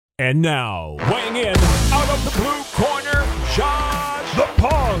And now, weighing in out of the blue corner, Josh the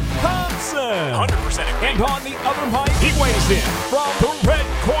Punk Thompson. 100% agree. And on the other mic, he weighs in from the red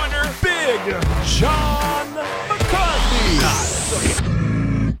corner, Big John McCarthy.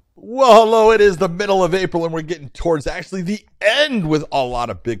 Well, hello, it is the middle of April, and we're getting towards actually the end with a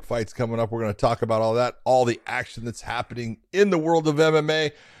lot of big fights coming up. We're going to talk about all that, all the action that's happening in the world of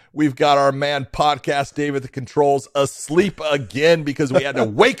MMA. We've got our man podcast, Dave at the controls, asleep again because we had to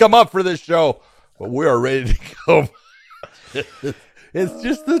wake him up for this show, but we are ready to go. It's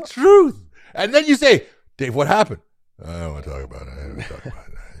just the truth. And then you say, Dave, what happened? I don't want to talk about it. I don't want to talk about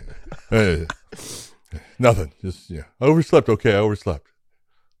it. Nothing. Just, yeah. I overslept. Okay, I overslept.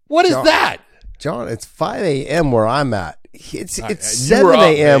 What is that? John, it's 5 a.m. where I'm at. It's 7 7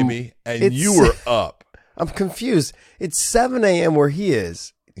 a.m. And you were up. I'm confused. It's 7 a.m. where he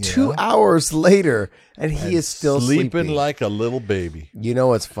is. Yeah. 2 hours later, and he is still sleeping like a little baby. You know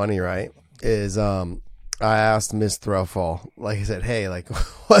what's funny, right? Is I asked Miss Throwfall, like I said, hey, like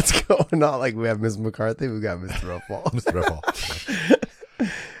what's going on? Like we have Miss McCarthy, we got Miss Throwfall. Miss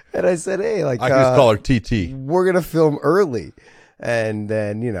Throwfall. And I said, hey, like I can just call her TT. We're gonna film early. And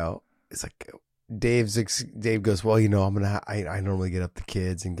then, you know, it's like Dave goes, well, you know, I normally get up the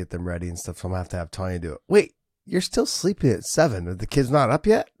kids and get them ready and stuff, so I'm going to have Tanya do it. Wait, you're still sleeping at 7. Are the kids not up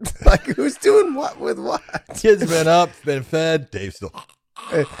yet? Like, who's doing what with what? Kids been up, been fed. Dave's still.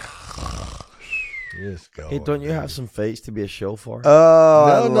 Just go. Hey, don't you have some fights to be a show for?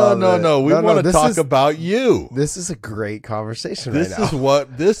 Oh, no. We want to talk about you. This is a great conversation this right now.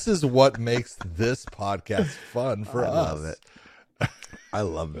 This is what makes this podcast fun for us. I love it. I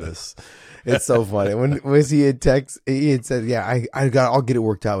love this. It's so funny. When he had text, he had said, "Yeah, I'll get it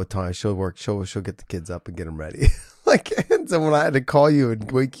worked out with Tanya. She'll get the kids up and get them ready." Like, and so when I had to call you and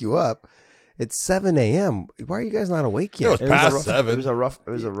wake you up, it's 7 a.m. Why are you guys not awake yet? It was past 7. It was a rough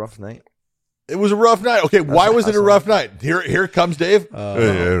night. It was a rough night. Okay, why was it a rough night? Here comes Dave.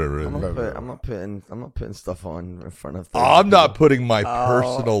 I'm not putting stuff on in front of. I'm not putting my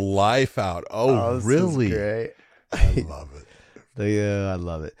personal life out. Oh really? Great. I love it. Yeah, I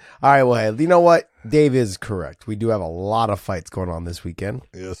love it. All right, well, hey, you know what? Dave is correct. We do have a lot of fights going on this weekend.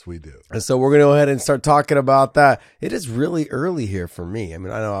 Yes, we do. And so we're going to go ahead and start talking about that. It is really early here for me. I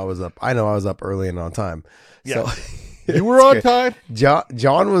mean, I know I was up early and on time. Yeah. So you were on time.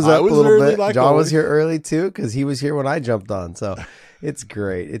 John was up a little bit. Like John always. was here early too because he was here when I jumped on. So it's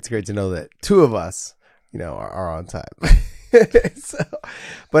great. It's great to know that two of us, you know, are on time.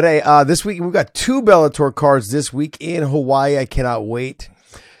 But hey, this week we've got 2 Bellator cards this week in Hawaii. I cannot wait,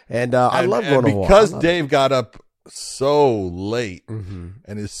 and I love going to Hawaii because Dave got up so late and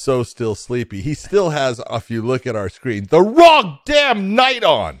is so still sleepy. He still has, if you look at our screen, the wrong damn night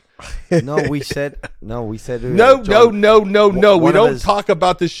on. No. We said. No. We John, don't talk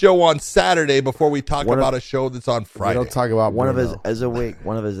about the show on Saturday before we talk about a show that's on Friday. We don't talk about one of us is awake.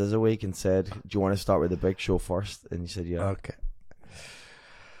 One of us is awake and said, "Do you want to start with the big show first?" And he said, "Yeah." Okay.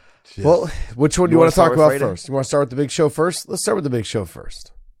 Well, which one do you want to talk about first? You want to start with the big show first? Let's start with the big show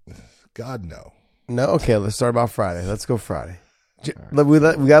first. God, no. No? Okay, let's start about Friday. Let's go Friday. We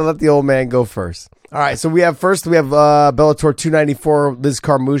got to let the old man go first. All right, so we have Bellator 294, Liz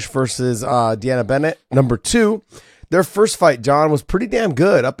Carmouche versus Deanna Bennett. Number 2, their first fight, John, was pretty damn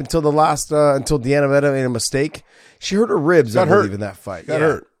good up until the last, until Deanna Bennett made a mistake. She hurt her ribs, I believe, in that fight. Got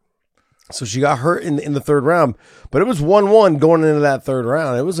hurt. So she got hurt in the third round, but it was 1-1 going into that third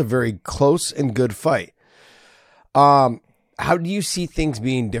round. It was a very close and good fight. How do you see things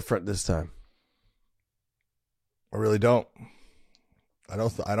being different this time? I really don't. I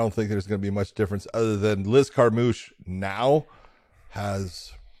don't think there's going to be much difference other than Liz Carmouche now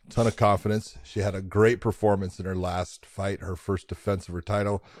has a ton of confidence. She had a great performance in her last fight, her first defense of her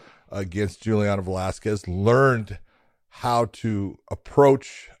title against Juliana Velasquez. Learned how to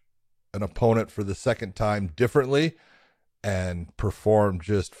approach an opponent for the second time differently and performed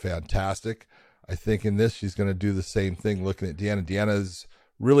just fantastic. I think in this she's going to do the same thing. Looking at Deanna, Deanna's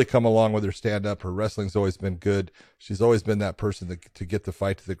really come along with her stand-up. Her wrestling's always been good. She's always been that person to get the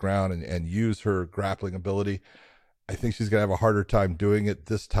fight to the ground and use her grappling ability. I think she's going to have a harder time doing it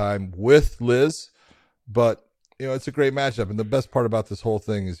this time with Liz, but, you know, it's a great matchup. And the best part about this whole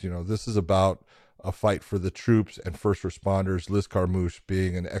thing is, you know, this is about a fight for the troops and first responders. Liz Carmouche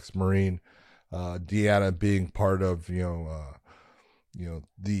being an ex-Marine, Deanna being part of,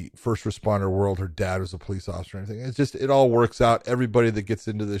 the first responder world. Her dad was a police officer and everything. It's just, it all works out. Everybody that gets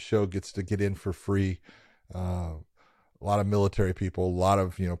into this show gets to get in for free. A lot of military people, a lot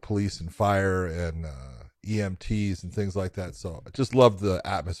of, police and fire and EMTs and things like that. So I just love the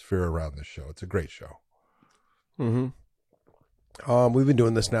atmosphere around this show. It's a great show. Mm-hmm. We've been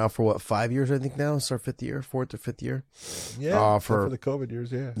doing this now for what, 5 years? I think now it's our 5th year, 4th or 5th year. Yeah, for the COVID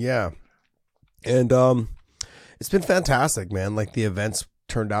years. Yeah, and it's been fantastic, man. Like the events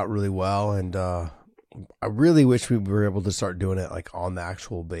turned out really well, and I really wish we were able to start doing it like on the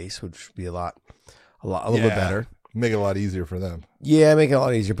actual base, which would be a little bit better. Make it a lot easier for them. Yeah, make it a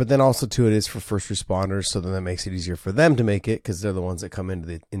lot easier. But then also too, it is for first responders, so then that makes it easier for them to make it because they're the ones that come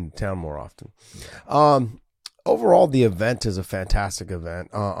into town more often. Overall, the event is a fantastic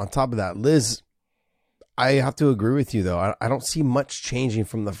event. On top of that, Liz, I have to agree with you though. I don't see much changing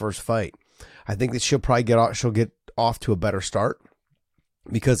from the first fight. I think that she'll probably get off to a better start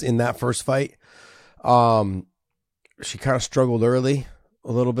because in that first fight, she kind of struggled early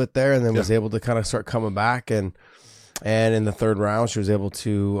a little bit there, and then was able to kind of start coming back, and in the third round, she was able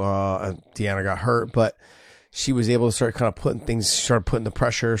to. Deanna got hurt, but she was able to start kind of started putting the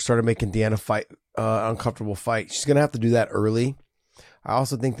pressure, started making Deanna fight uncomfortable fight. She's gonna have to do that early. I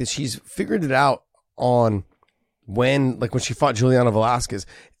also think that she's figured it out on when she fought Juliana Velasquez.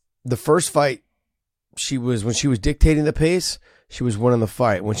 The first fight, when she was dictating the pace, she was winning the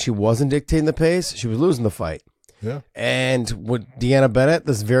fight. When she wasn't dictating the pace, she was losing the fight. Yeah. And with Deanna Bennett,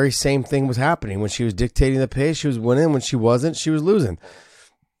 this very same thing was happening. When she was dictating the pace, she was winning. When she wasn't, she was losing.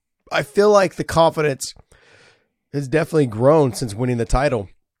 I feel like the confidence has definitely grown since winning the title.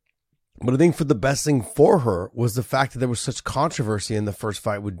 But I think the best thing for her was the fact that there was such controversy in the first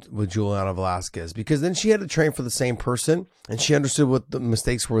fight with Juliana Velasquez, because then she had to train for the same person and she understood what the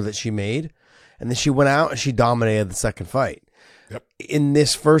mistakes were that she made. And then she went out and she dominated the second fight. Yep. In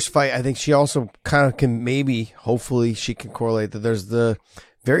this first fight, I think she also kind of can hopefully she can correlate that there's the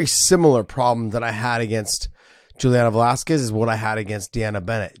very similar problem that I had against Juliana Velasquez is what I had against Deanna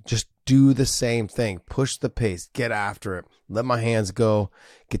Bennett. Just do the same thing. Push the pace. Get after it. Let my hands go.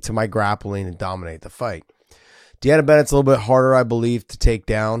 Get to my grappling and dominate the fight. Deanna Bennett's a little bit harder, I believe, to take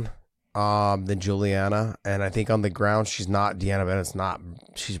down than Juliana. And I think on the ground, Deanna Bennett's not.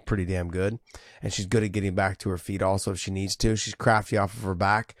 She's pretty damn good. And she's good at getting back to her feet also if she needs to. She's crafty off of her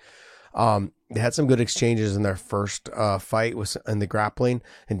back. They had some good exchanges in their first fight in the grappling,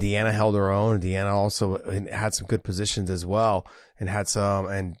 and Deanna held her own. And Deanna also had some good positions as well, and had some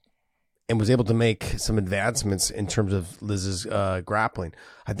and was able to make some advancements in terms of Liz's grappling.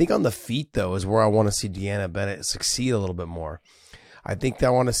 I think on the feet though is where I want to see Deanna Bennett succeed a little bit more. I think that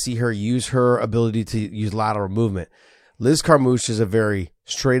I want to see her use her ability to use lateral movement. Liz Carmouche is a very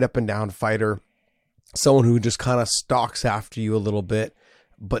straight up and down fighter. Someone who just kind of stalks after you a little bit,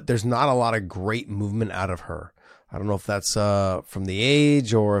 but there's not a lot of great movement out of her. I don't know if that's from the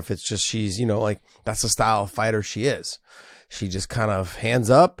age or if it's just she's, that's the style of fighter she is. She just kind of hands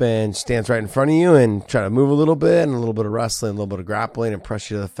up and stands right in front of you and try to move a little bit and a little bit of wrestling, a little bit of grappling and press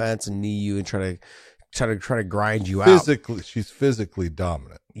you to the fence and knee you and try to grind you out. She's physically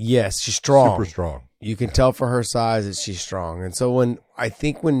dominant. Yes, she's strong. Super strong. You can tell for her size that she's strong. And so when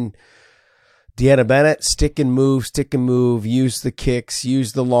Deanna Bennett, stick and move, use the kicks,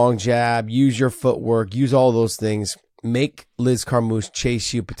 use the long jab, use your footwork, use all those things. Make Liz Carmouche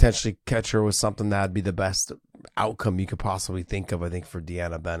chase you, potentially catch her with something that'd be the best outcome you could possibly think of, I think, for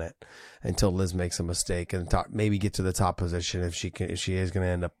Deanna Bennett until Liz makes a mistake and maybe get to the top position if she is going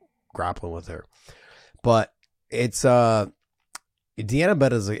to end up grappling with her. But it's Deanna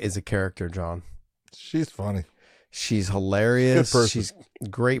Bennett is a character, John. She's funny. She's hilarious. Good person. She's a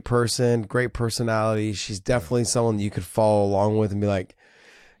great person, great personality. She's definitely someone that you could follow along with and be like,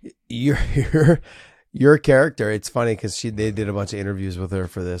 you're a character. It's funny because they did a bunch of interviews with her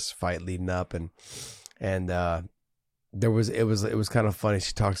for this fight leading up, and it was kind of funny.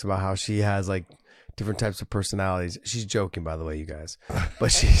 She talks about how she has like different types of personalities. She's joking, by the way, you guys,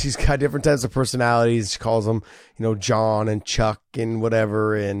 but she's got different types of personalities. She calls them, John and Chuck and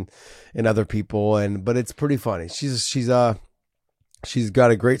whatever, and other people, but it's pretty funny. She's got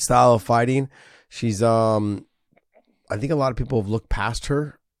a great style of fighting. She's I think a lot of people have looked past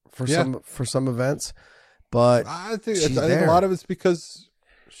her for some events, but I think a lot of it's because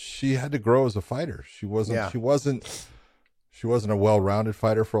she had to grow as a fighter. She wasn't a well-rounded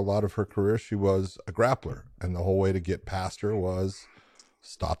fighter for a lot of her career. She was a grappler, and the whole way to get past her was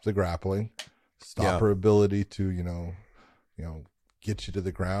stop the grappling, stop her ability to get you to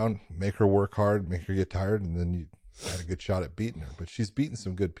the ground, make her work hard, make her get tired, and then you had a good shot at beating her. But she's beaten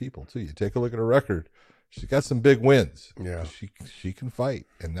some good people too. You take a look at her record; she's got some big wins. Yeah, she can fight,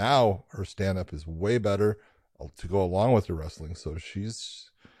 and now her stand-up is way better to go along with her wrestling. So she's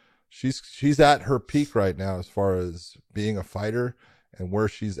at her peak right now as far as being a fighter, and where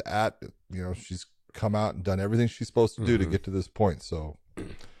she's at. She's come out and done everything she's supposed to do to get to this point. So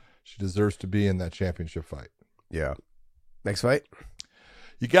she deserves to be in that championship fight. Yeah. Next fight.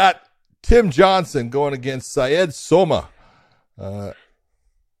 You got Tim Johnson going against Syed Soma.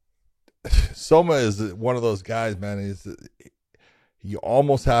 Soma is one of those guys, man. You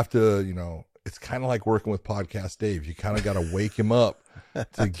almost have to, it's kind of like working with Podcast Dave. You kind of got to wake him up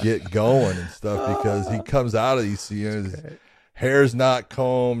to get going and stuff because he comes out of these, his hair's not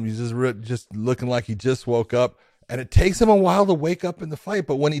combed. He's just looking like he just woke up. And it takes him a while to wake up in the fight.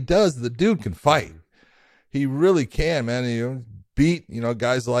 But when he does, the dude can fight. He really can, man. Beat,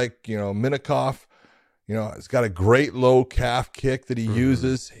 guys like, Minikoff. He's got a great low calf kick that he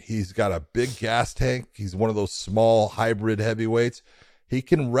uses. He's got a big gas tank. He's one of those small hybrid heavyweights. He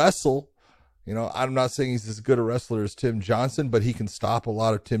can wrestle. I'm not saying he's as good a wrestler as Tim Johnson, but he can stop a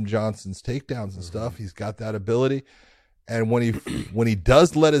lot of Tim Johnson's takedowns and stuff. He's got that ability. And when he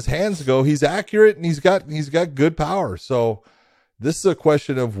does let his hands go, he's accurate and he's got good power. So this is a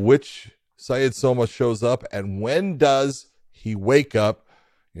question of which Syed Soma shows up and when does he wake up?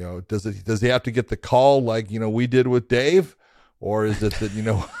 Does he have to get the call like, we did with Dave? Or is it that,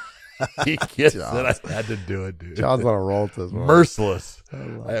 he gets it? I had to do it, dude. John's on a roll to this one. Merciless.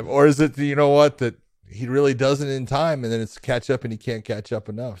 Or is it, that he really doesn't in time and then it's catch up and he can't catch up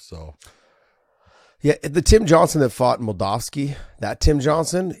enough. So. Yeah, the Tim Johnson that fought Moldavsky, that Tim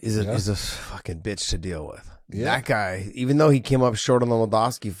Johnson is a fucking bitch to deal with. Yeah. That guy, even though he came up short on the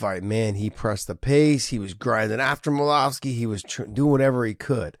Moldavsky fight, man, he pressed the pace. He was grinding after Moldavsky. He was doing whatever he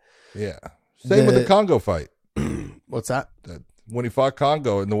could. Yeah. Same with the Congo fight. What's that? When he fought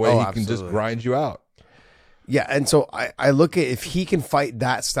Congo and the way he absolutely. can just grind you out. Yeah, and so I look at if he can fight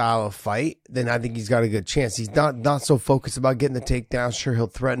that style of fight, then I think he's got a good chance. He's not so focused about getting the takedown. Sure, he'll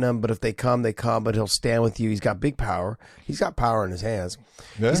threaten them, but if they come, they come. But he'll stand with you. He's got big power. He's got power in his hands.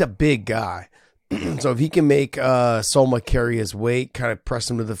 Yeah. He's a big guy. So if he can make Soma carry his weight, kind of press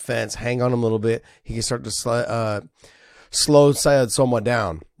him to the fence, hang on him a little bit, he can start to slow Syed Soma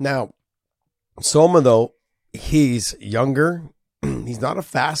down. Now, Soma, though, he's younger. He's not a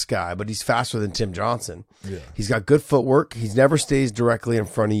fast guy, but he's faster than Tim Johnson. Yeah. He's got good footwork. He never stays directly in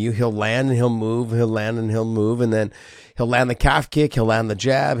front of you. He'll land and he'll move. He'll land and he'll move. And then he'll land the calf kick. He'll land the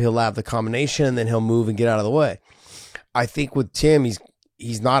jab. He'll have the combination. And then he'll move and get out of the way. I think with Tim,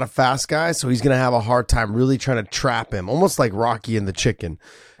 he's not a fast guy, so he's going to have a hard time really trying to trap him. Almost like Rocky and the Chicken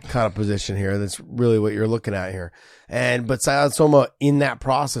kind of position here. That's really what you're looking at here. But Syed Soma, in that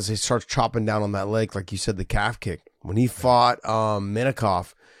process, he starts chopping down on that leg, like you said, the calf kick. When he fought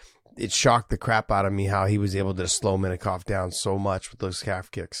Minikoff, it shocked the crap out of me how he was able to slow Minikoff down so much with those calf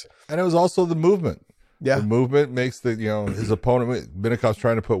kicks. And it was also the movement. Yeah. The movement makes his opponent, Minikoff's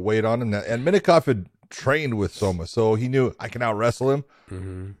trying to put weight on him. And Minikoff had trained with Soma, so he knew I can out-wrestle him.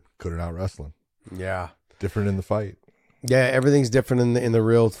 Mm-hmm. Couldn't out-wrestle him. Yeah. Different in the fight. Yeah, everything's different in the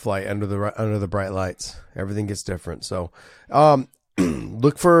real fight under the bright lights. Everything gets different. So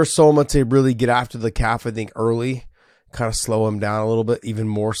look for Soma to really get after the calf, I think, early. Kind of slow him down a little bit, even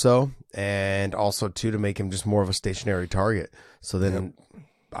more so, and also too to make him just more of a stationary target. So then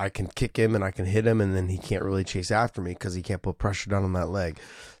I can kick him and I can hit him, and then he can't really chase after me because he can't put pressure down on that leg.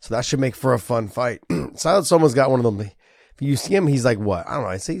 So that should make for a fun fight. Syed Soma's got one of them. If you see him, he's like what? I don't know.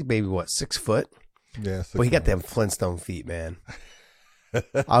 I'd say he's maybe 6 foot. Yeah, but he got them Flintstone feet, man.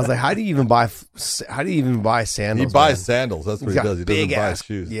 I was like, how do you even buy sandals? He buys sandals. That's what he does. He doesn't buy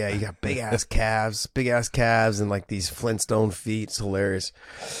shoes. Yeah, you got big ass calves, and like these Flintstone feet. It's hilarious.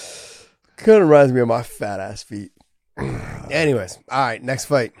 Kind of reminds me of my fat ass feet. Anyways, all right, next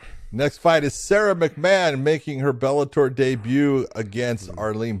fight. Next fight is Sarah McMahon making her Bellator debut against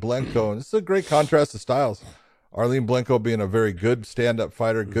Arlene Blenko. And this is a great contrast of styles. Arlene Blenko being a very good stand-up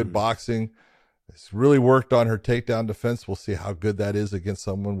fighter, good boxing. It's really worked on her takedown defense. We'll see how good that is against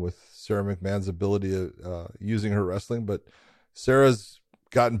someone with Sarah McMahon's ability of using her wrestling. But Sarah's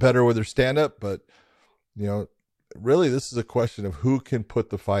gotten better with her stand-up. But, really this is a question of who can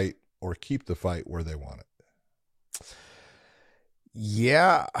put the fight or keep the fight where they want it.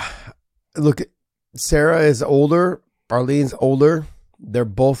 Yeah. Look, Sarah is older. Arlene's older. They're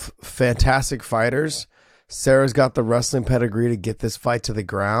both fantastic fighters. Sarah's got the wrestling pedigree to get this fight to the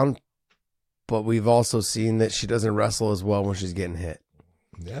ground. But we've also seen that she doesn't wrestle as well when she's getting hit.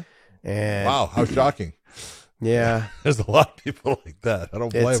 Yeah. And wow, how shocking. Yeah. There's a lot of people like that. I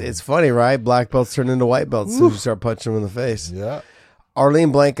don't blame them. It's funny, right? Black belts turn into white belts as soon as you start punching them in the face. Yeah.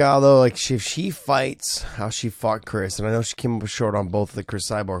 Arlene Blenko, though, like if she fights how she fought Chris, and I know she came up short on both of the Chris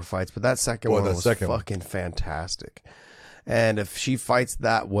Cyborg fights, but that second one was fucking fantastic. And if she fights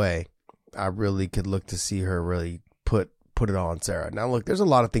that way, I really could look to see her really put it on Sarah. Now, look, there's a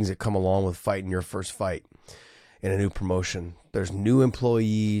lot of things that come along with fighting your first fight. in a new promotion. There's new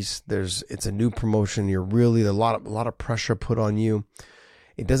employees. It's a new promotion. You're really a lot of pressure put on you.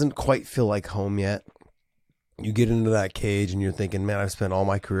 It doesn't quite feel like home yet. You get into that cage and you're thinking, man, I've spent all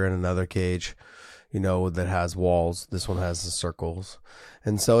my career in another cage, that has walls. This one has the circles.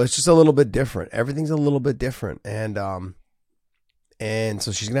 And so it's just a little bit different. Everything's a little bit different. And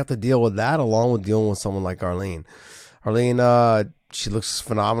so she's going to have to deal with that along with dealing with someone like Arlene. Arlene, she looks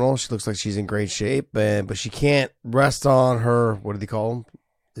phenomenal. She looks like she's in great shape, but she can't rest on her, what do they call them?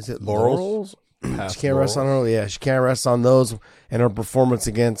 Is it laurels? She can't rest on her. Yeah, she can't rest on those and her performance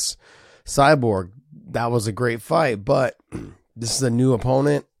against Cyborg. That was a great fight, but this is a new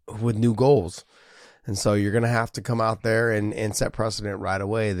opponent with new goals. And so you're going to have to come out there and set precedent right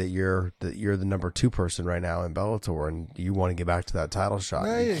away that you're the number 2 person right now in Bellator, and you want to get back to that title shot.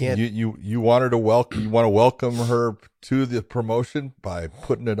 You can't. You want her to welcome. You want to welcome her to the promotion by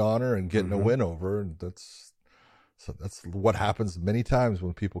putting it on her and getting a win over, and that's what happens many times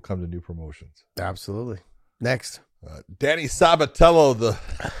when people come to new promotions. Absolutely. Next, Danny Sabatello,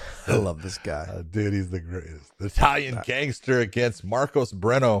 I love this guy. Dude, he's the greatest. The Italian gangster against Marcos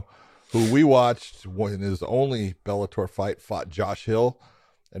Breno, who we watched in his only Bellator fight, fought Josh Hill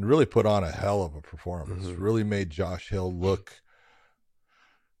and really put on a hell of a performance. Really made Josh Hill look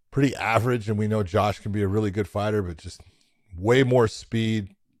pretty average. And we know Josh can be a really good fighter, but just way more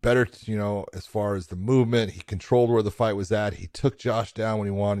speed, better, as far as the movement. He controlled where the fight was at. He took Josh down when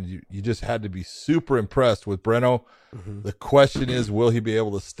he wanted. You just had to be super impressed with Breno. The question is, will he be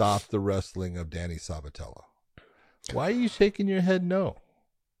able to stop the wrestling of Danny Sabatello? Why are you shaking your head no?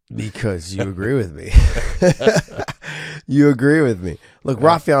 Because you agree with me. You agree with me. Look,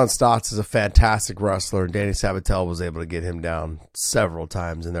 Rafion Stotts is a fantastic wrestler, and Danny Sabatello was able to get him down several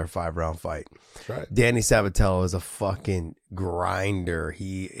times in their 5-round fight. That's right. Danny Sabatello is a fucking grinder.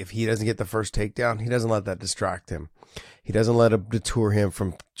 If he doesn't get the first takedown, he doesn't let that distract him. He doesn't let it detour him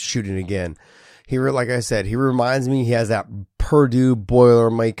from shooting again. Like I said, he reminds me, he has that Purdue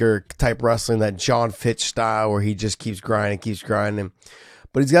Boilermaker type wrestling, that John Fitch style where he just keeps grinding.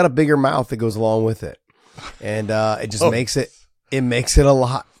 But he's got a bigger mouth that goes along with it. And it just makes it a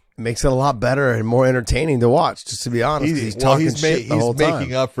lot better and more entertaining to watch, just to be honest. He's talking shit the whole time. He's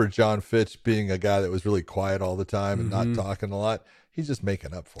making up for John Fitch being a guy that was really quiet all the time and not talking a lot. He's just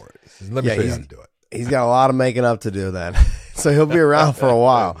making up for it. He says, let me show you how to do it. He's got a lot of making up to do then. So he'll be around for a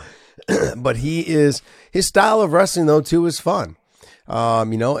while. But his style of wrestling, though, too, is fun.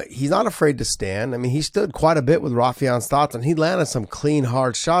 He's not afraid to stand. I mean, he stood quite a bit with Rafion Stotts, and he landed some clean,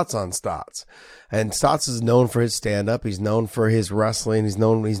 hard shots on Stotts. And Stotts is known for his stand-up. He's known for his wrestling. He's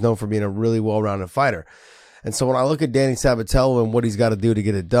known for being a really well-rounded fighter. And so when I look at Danny Sabatello and what he's got to do to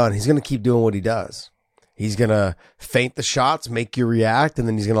get it done, he's going to keep doing what he does. He's going to feint the shots, make you react, and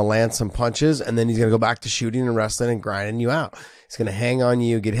then he's going to land some punches, and then he's going to go back to shooting and wrestling and grinding you out. He's going to hang on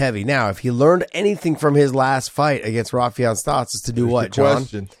you, get heavy. Now, if he learned anything from his last fight against Rafion Stotts, is to do what, John?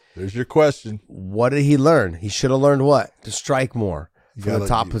 There's your question. What did he learn? He should have learned what? To strike more from the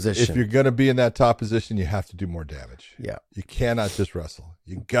top position. If you're going to be in that top position, you have to do more damage. Yeah. You cannot just wrestle.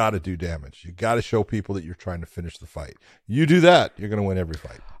 You got to do damage. You got to show people that you're trying to finish the fight. You do that, you're going to win every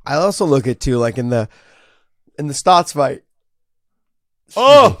fight. I also look at, too, like in the Stotts fight.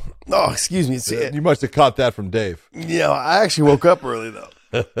 Excuse me. You must have caught that from Dave. Yeah, I actually woke up early,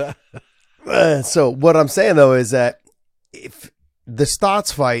 though. So what I'm saying, though, is that if the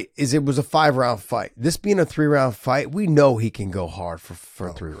Stotts fight it was a 5-round fight. This being a 3-round fight, we know he can go hard for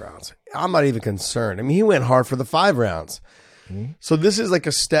 3 rounds. I'm not even concerned. I mean, he went hard for the 5 rounds. So this is like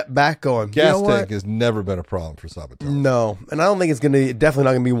a step back going, gas tank has never been a problem for Sabatello. No, and I don't think it's definitely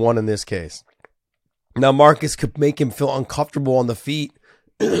not going to be one in this case. Now, Marcus could make him feel uncomfortable on the feet,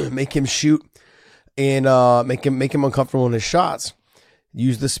 make him shoot, and make him uncomfortable in his shots.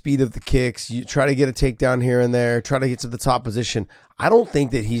 Use the speed of the kicks. You try to get a takedown here and there. Try to get to the top position. I don't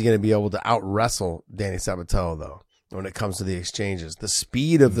think that he's going to be able to out-wrestle Danny Sabatello, though, when it comes to the exchanges. The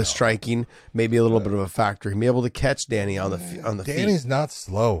speed of the striking may be a little bit of a factor. He'll be able to catch Danny on the feet. Danny's not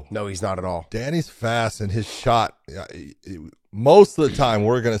slow. No, he's not at all. Danny's fast, and his shot, most of the time,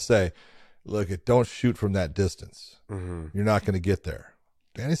 we're going to say, look, don't shoot from that distance. You're not going to get there.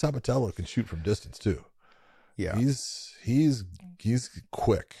 Danny Sabatello can shoot from distance too. Yeah, he's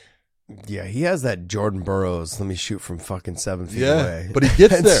quick. Yeah, he has that Jordan Burroughs. Let me shoot from fucking 7 feet away. But he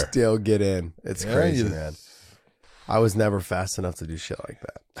gets there. Still get in. It's crazy, man. I was never fast enough to do shit like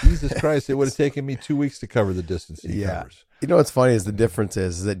that. Jesus Christ! It would have taken me 2 weeks to cover the distance he covers. You know what's funny is the difference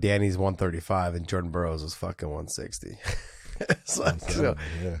is that Danny's 135 and Jordan Burroughs is fucking 160. It's like,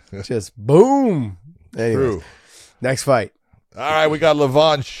 just boom. Anyways, next fight. All right, we got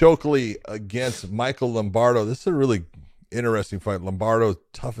Levon Shokely against Michael Lombardo. This is a really interesting fight. Lombardo,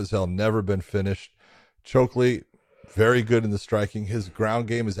 tough as hell, never been finished. Shokely, very good in the striking. His ground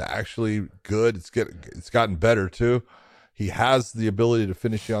game is actually good. It's gotten better too. He has the ability to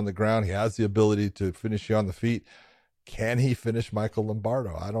finish you on the ground. He has the ability to finish you on the feet. Can he finish Michael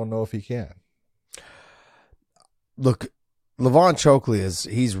Lombardo? I don't know if he can. Look, Levon Shokely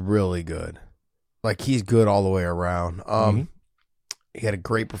he's really good. Like, he's good all the way around. He had a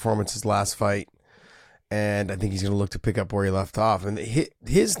great performance his last fight, and I think he's going to look to pick up where he left off. And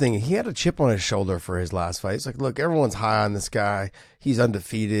his thing, he had a chip on his shoulder for his last fight. It's like, look, everyone's high on this guy. He's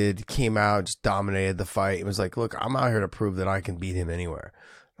undefeated. Came out, just dominated the fight. It was like, look, I'm out here to prove that I can beat him anywhere.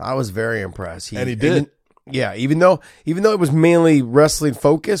 I was very impressed. And he did. Even though it was mainly wrestling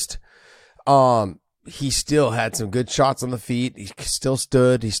focused, he still had some good shots on the feet. He still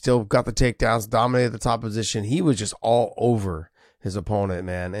stood. He still got the takedowns, dominated the top position. He was just all over his opponent,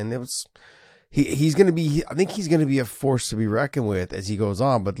 man. And it was, he's going to be, I think he's going to be a force to be reckoned with as he goes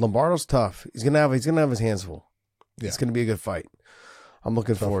on, but Lombardo's tough. He's going to have his hands full. Yeah. It's going to be a good fight. I'm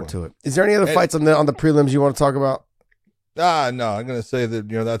looking forward to it. Is there any other fights on the prelims you want to talk about? No, I'm going to say that,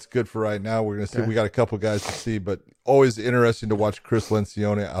 that's good for right now. We're going to see, we got a couple guys to see, but always interesting to watch Chris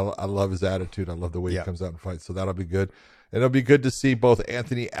Lencioni. I love his attitude. I love the way he comes out and fights. So that'll be good. And it'll be good to see both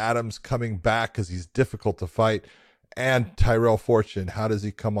Anthony Adams coming back, because he's difficult to fight, and Tyrell Fortune. How does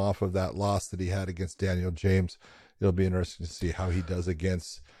he come off of that loss that he had against Daniel James? It'll be interesting to see how he does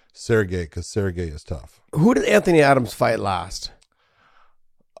against Sergey, because Sergey is tough. Who did Anthony Adams fight last?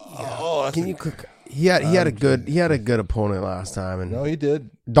 Oh, can you click? He had a good opponent last time, and no, he did.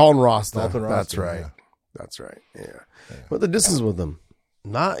 Dalton Ross. That's right. Yeah. That's right. Yeah. But the distance with him,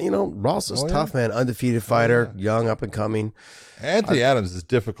 Ross is tough, man. Undefeated fighter, young, up and coming. Anthony Adams is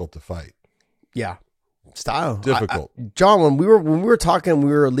difficult to fight. Yeah. Style difficult. John, when we were talking,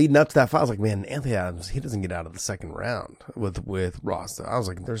 we were leading up to that fight. I was like, man, Anthony Adams, he doesn't get out of the second round with Ross. I was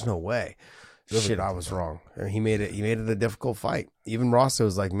like, there's no way. Shit, I was wrong. He made it a difficult fight. Even Ross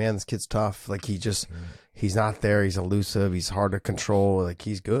was like, man, this kid's tough. Like, he's not there. He's elusive. He's hard to control. Like,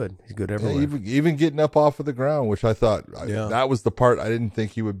 he's good. He's good everywhere. Yeah, even getting up off of the ground, which I thought that was the part I didn't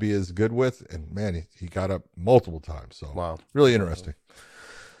think he would be as good with. And man, he got up multiple times. So wow, really interesting.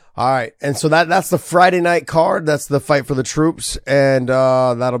 All right, and so that's the Friday night card. That's the fight for the troops, and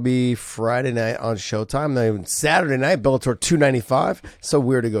that'll be Friday night on Showtime. Then Saturday night, Bellator 295. So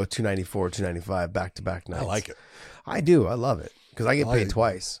weird to go 294, 295 back-to-back nights. I like it. I do. I love it because I get paid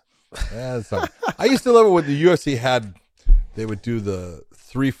twice. Yeah, that's not, I used to love it when the UFC they would do the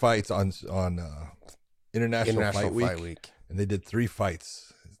 3 fights on International Fight Week, and they did 3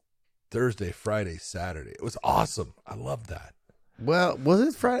 fights Thursday, Friday, Saturday. It was awesome. I loved that. Well, was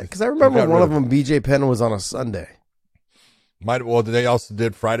it Friday? Because I remember one of them, BJ Penn, was on a Sunday. Well, they also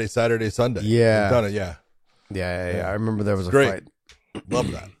did Friday, Saturday, Sunday. Yeah. They've done it, yeah. Yeah. I remember there was a great fight.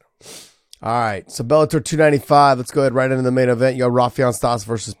 Love that. All right, so Bellator 295. Let's go ahead right into the main event. You got Rafion Stas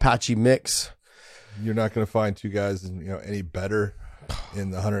versus Patchy Mix. You're not going to find two guys any better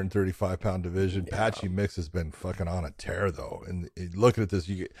in the 135-pound division. Yeah. Patchy Mix has been fucking on a tear, though. And looking at this,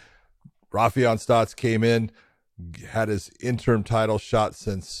 Rafion Stas came in, had his interim title shot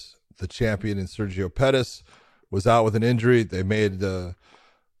since the champion in Sergio Pettis was out with an injury. They made the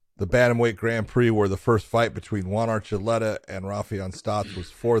Bantamweight Grand Prix, where the first fight between Juan Archuleta and Rafion Stas was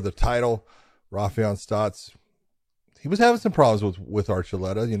for the title. Rafion Stas, he was having some problems with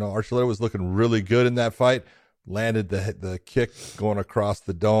Archuleta. Archuleta was looking really good in that fight. Landed the kick going across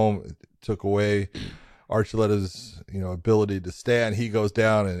the dome. It took away Archuleta's ability to stand. He goes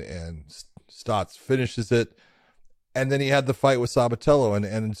down and Stas finishes it. And then he had the fight with Sabatello,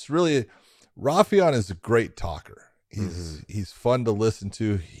 and it's really, Rafion is a great talker. He's fun to listen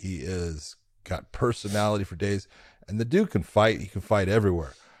to. He is got personality for days, and the dude can fight. He can fight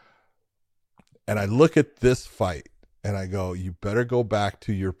everywhere. And I look at this fight and I go, you better go back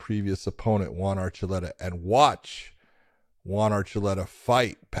to your previous opponent, Juan Archuleta, and watch Juan Archuleta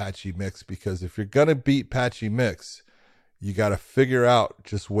fight Patchy Mix, because if you're gonna beat Patchy Mix, you got to figure out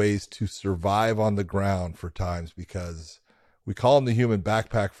just ways to survive on the ground for times, because we call him the human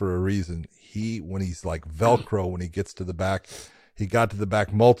backpack for a reason. When he's like Velcro, when he gets to the back, he got to the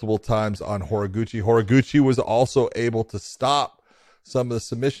back multiple times on Horiguchi. Horiguchi was also able to stop some of the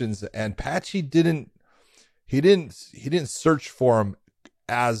submissions, and Patchy didn't search for him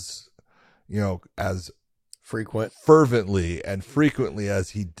as fervently and frequently as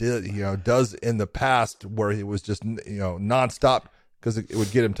he did, does in the past, where he was just, nonstop, because it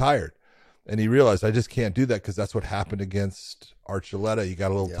would get him tired. And he realized, I just can't do that, because that's what happened against Archuleta. He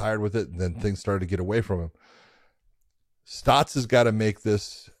got a little tired with it, and then things started to get away from him. Stotts has got to make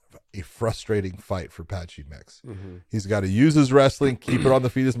this a frustrating fight for Patchy Mix. He's got to use his wrestling, keep it on the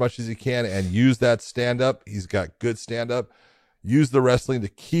feet as much as he can, and use that stand-up. He's got good stand-up. Use the wrestling to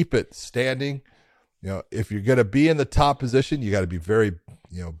keep it standing. If you're going to be in the top position, you got to be very,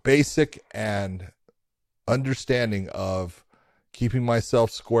 basic and understanding of keeping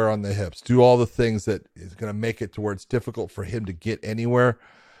myself square on the hips. Do all the things that is going to make it to where it's difficult for him to get anywhere,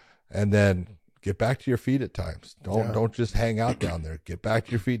 and then get back to your feet at times. Don't just hang out down there. Get back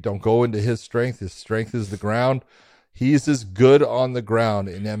to your feet. Don't go into his strength. His strength is the ground. He's as good on the ground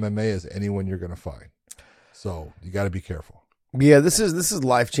in MMA as anyone you're going to find. So you got to be careful. Yeah, this is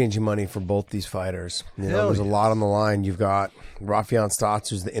life-changing money for both these fighters. There's a lot on the line. You've got Rafion Stotts,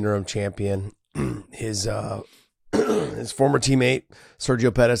 who's the interim champion. His former teammate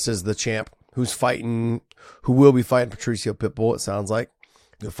Sergio Pettis is the champ, who will be fighting Patricio Pitbull. It sounds like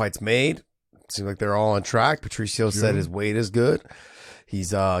the fight's made. Seems like they're all on track. Patricio said his weight is good.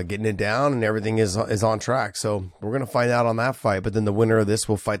 He's getting it down, and everything is on track. So we're gonna find out on that fight. But then the winner of this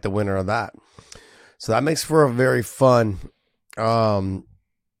will fight the winner of that. So that makes for a very fun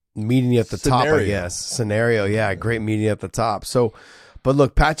meeting at the top, I guess. Scenario, yeah, great meeting at the top. So, but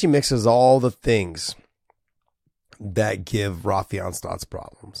look, Patchy Mix is all the things that give Rafion Stotts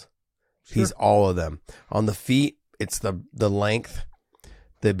problems. Sure. He's all of them. On the feet, it's the length,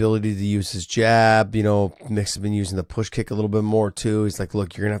 the ability to use his jab. Mix has been using the push kick a little bit more too. He's like,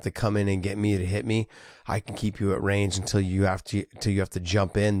 look, you're gonna have to come in and get me to hit me. I can keep you at range until you have to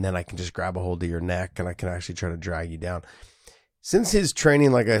jump in. Then I can just grab a hold of your neck and I can actually try to drag you down. Since his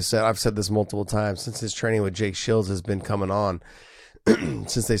training, like I said, I've said this multiple times, since his training with Jake Shields has been coming on,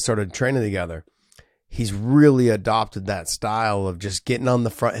 since they started training together, he's really adopted that style of just getting on the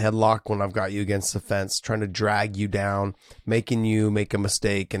front headlock when I've got you against the fence, trying to drag you down, making you make a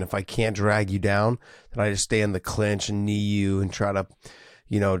mistake. And if I can't drag you down, then I just stay in the clinch and knee you and try to,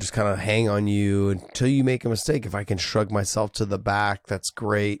 just kind of hang on you until you make a mistake. If I can shrug myself to the back, that's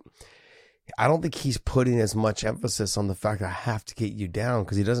great. I don't think he's putting as much emphasis on the fact that I have to get you down,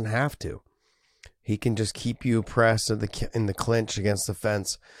 because he doesn't have to. He can just keep you pressed in the clinch against the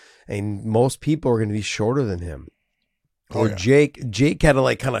fence. And most people are going to be shorter than him. Jake had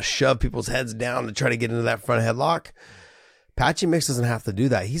to kind of shove people's heads down to try to get into that front headlock. Patchy Mix doesn't have to do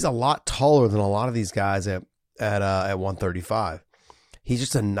that. He's a lot taller than a lot of these guys at 135. He's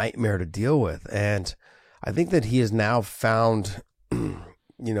just a nightmare to deal with. And I think that he has now found, they've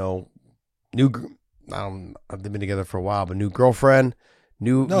been together for a while, but new girlfriend,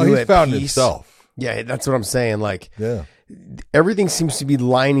 he's found himself. Yeah, that's what I'm saying. Everything seems to be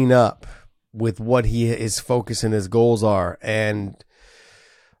lining up with what his focus and his goals are. And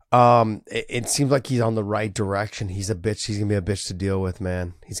it seems like he's on the right direction. He's a bitch. He's going to be a bitch to deal with,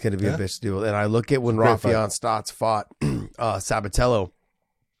 man. He's going to be a bitch to deal with. And I look at when Rafion Stotts fought Sabatello.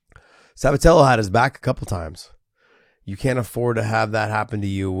 Sabatello had his back a couple times. You can't afford to have that happen to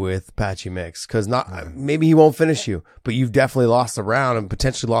you with Patchy Mix, because maybe he won't finish you, but you've definitely lost a round and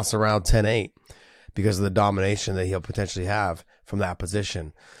potentially lost a round 10-8 because of the domination that he'll potentially have from that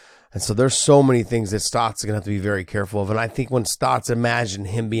position. And so there's so many things that Stotts is going to have to be very careful of. And I think when Stotts imagined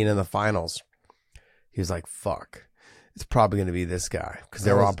him being in the finals, he was like, fuck, it's probably going to be this guy, because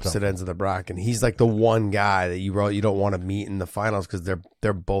they're opposite ends of the bracket. And he's like the one guy that you don't want to meet in the finals, because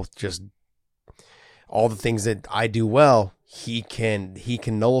they're both just all the things that I do well. He can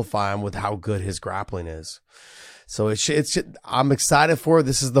nullify him with how good his grappling is. So I'm excited for it.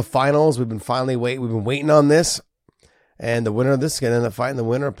 This is the finals. We've been waiting on this, and the winner of this is going to end up fighting the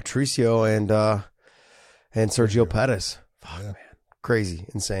winner of Patricio and Sergio Pettis. Fuck, man, crazy,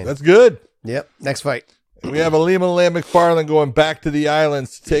 insane. That's good. Yep. Next fight. We have Alima Lamb McFarland going back to the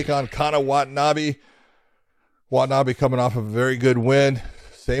islands to take on Kana Watanabe. Watanabe coming off of a very good win.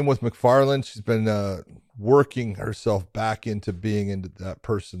 Same with McFarland. She's been working herself back into being into that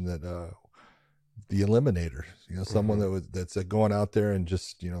person that the eliminator. Someone that's going out there and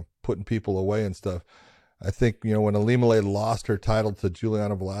just putting people away and stuff. I think when Alima lost her title to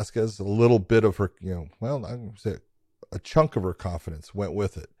Juliana Velasquez, a little bit of her I'm gonna say a chunk of her confidence went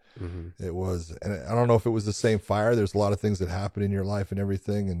with it. Mm-hmm. It was, and I don't know if it was the same fire. There's a lot of things that happen in your life and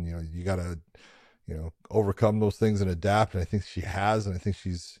everything, and you gotta overcome those things and adapt. And I think she has, and I think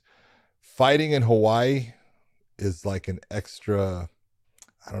she's fighting in Hawaii is like an extra,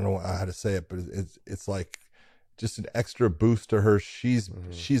 I don't know how to say it, but it's like just an extra boost to her. She's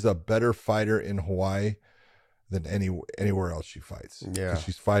a better fighter in Hawaii than anywhere else she fights. Yeah,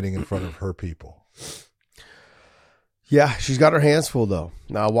 she's fighting in front of her people. Yeah, she's got her hands full though.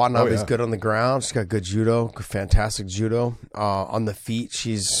 Now Watanabe's good on the ground. She's got good judo, fantastic judo. On the feet,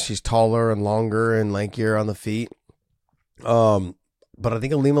 she's taller and longer and lankier on the feet. But I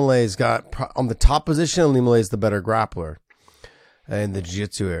think Alimalay's got on the top position. Alimalay's the better grappler in the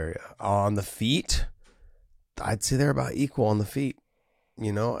jiu-jitsu area. On the feet, I'd say they're about equal on the feet.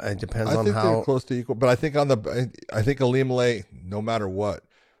 You know, it depends on think how they're close to equal. But I think I think Alimalay, no matter what,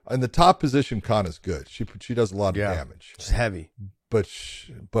 in the top position, Kana's good. She does a lot of damage. She's heavy.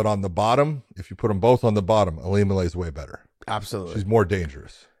 But on the bottom, if you put them both on the bottom, Alimalay's way better. Absolutely, she's more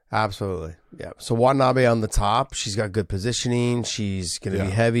dangerous. Absolutely, yeah. So Watanabe on the top, she's got good positioning. She's going to be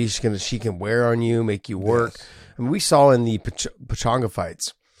heavy. She can wear on you, make you work. Yes. I mean, we saw in the Pachanga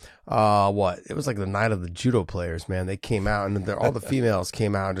fights. It was like the night of the judo players, man. They came out and all the females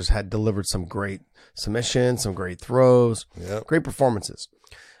came out and just had delivered some great submissions, some great throws, great performances.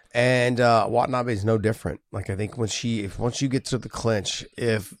 And Watanabe is no different. Like, I think once you get to the clinch,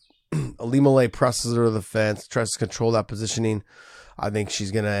 if Alimalay presses her to the fence, tries to control that positioning, I think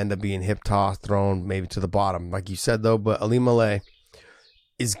she's going to end up being hip tossed, thrown maybe to the bottom, like you said, though. But Alimalay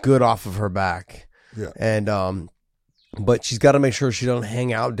is good off of her back. Yeah. And but she's got to make sure she don't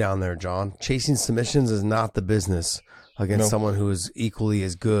hang out down there, John. Chasing submissions is not the business against someone who is equally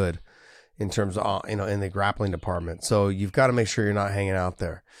as good in terms of, in the grappling department. So you've got to make sure you're not hanging out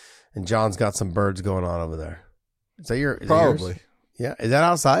there. And John's got some birds going on over there. Is that your? Probably. Yeah. Is that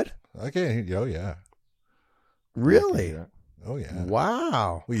outside? I can't hear you. Oh, yeah. Really? Oh, yeah.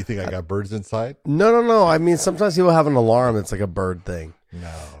 Wow. What, you think I got birds inside? No. I mean, sometimes people have an alarm that's like a bird thing. No.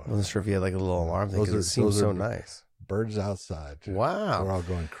 I wasn't sure if you had like a little alarm thing because it seems so nice. Birds outside. Wow. We're all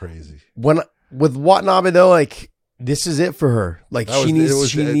going crazy. With Watanabe, though, like, this is it for her. Like, she needs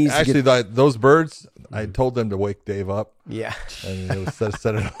actually, to get... those birds, I told them to wake Dave up. Yeah. And it was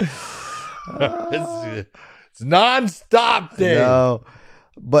set it up. It's nonstop, Dave. No.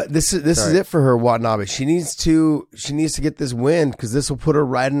 But this is it for her, Watanabe. She needs to get this win because this will put her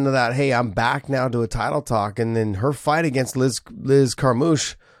right into that, hey, I'm back now to a title talk. And then her fight against Liz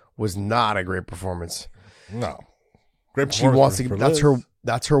Carmouche was not a great performance. No. Great performance. She wants to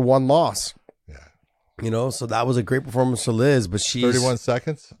that's her one loss. Yeah. So that was a great performance for Liz, but she's 31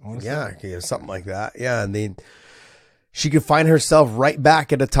 seconds. Something like that. Yeah, and then she could find herself right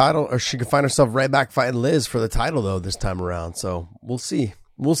back at a title, or she could find herself right back fighting Liz for the title though this time around. So we'll see.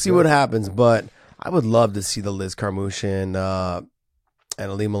 We'll see what happens, but I would love to see the Liz Carmouche and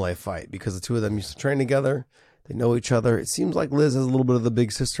Alimalay fight because the two of them used to train together. They know each other. It seems like Liz has a little bit of the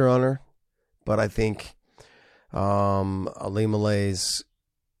big sister on her, but I think Alimalay's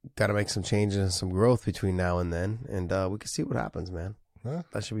got to make some changes and some growth between now and then, and we can see what happens, man. Huh?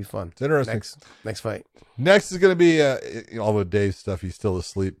 That should be fun. It's interesting. Next fight. Next is going to be although Dave's stuff. He's still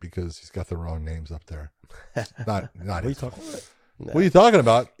asleep because he's got the wrong names up there. Not. What are you talking about? No. What are you talking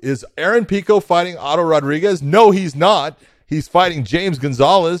about? Is Aaron Pico fighting Otto Rodriguez? No, he's not. He's fighting James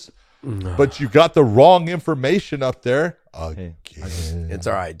Gonzalez. No. But you got the wrong information up there. Hey, it's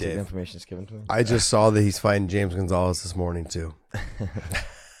all right, Dave. The information's given to him. I just saw that he's fighting James Gonzalez this morning too.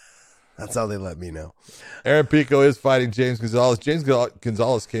 That's how they let me know. Aaron Pico is fighting James Gonzalez. James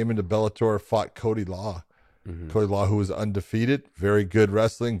Gonzalez came into Bellator, fought Cody Law. Mm-hmm. Cody Law, who was undefeated, very good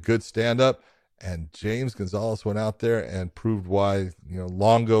wrestling, good stand-up. And James Gonzalez went out there and proved why,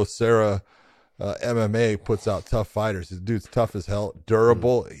 Longo Serra MMA puts out tough fighters. This dude's tough as hell,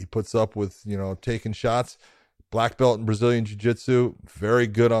 durable. Mm-hmm. He puts up with, taking shots. Black belt in Brazilian Jiu-Jitsu, very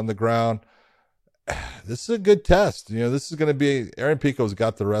good on the ground. This is a good test. This is going to be Aaron Pico's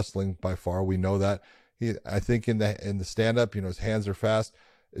got the wrestling by far. We know that. I think in the stand-up, his hands are fast.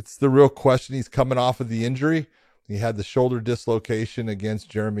 It's the real question. He's coming off of the injury. He had the shoulder dislocation against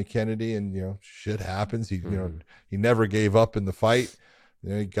Jeremy Kennedy, and shit happens. He he never gave up in the fight.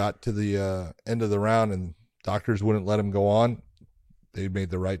 He got to the end of the round, and doctors wouldn't let him go on. They made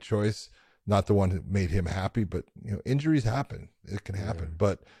the right choice, not the one that made him happy. But injuries happen; it can happen. Yeah.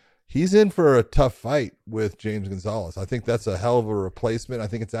 But he's in for a tough fight with James Gonzalez. I think that's a hell of a replacement. I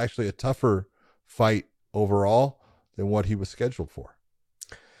think it's actually a tougher fight overall than what he was scheduled for.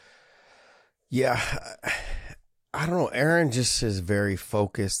 Yeah. I don't know. Aaron just is very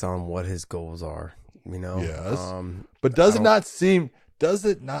focused on what his goals are, Yes. But does it not seem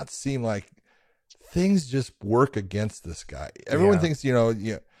like things just work against this guy? Everyone thinks,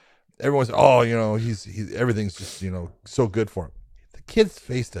 everyone's, he's everything's just, so good for him. The kid's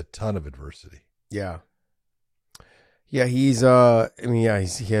faced a ton of adversity. Yeah. Yeah, he had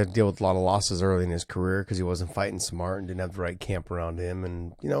to deal with a lot of losses early in his career because he wasn't fighting smart and didn't have the right camp around him,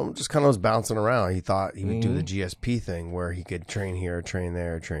 and just kind of was bouncing around. He thought he would do the GSP thing where he could train here, train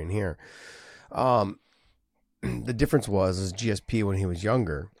there, train here. The difference was GSP when he was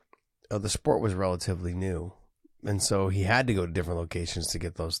younger, the sport was relatively new, and so he had to go to different locations to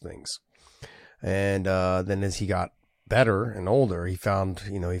get those things. And then as he got better and older, he found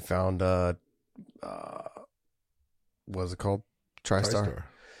what's it called? TriStar.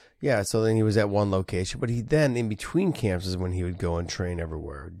 Yeah, so then he was at one location, but he then, in between camps, is when he would go and train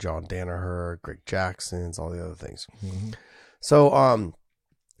everywhere. John Danaher, Greg Jackson's, all the other things. Mm-hmm. So,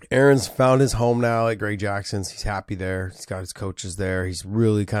 Aaron's found his home now at Greg Jackson's. He's happy there. He's got his coaches there. He's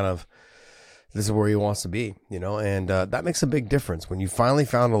really this is where he wants to be, and that makes a big difference when you finally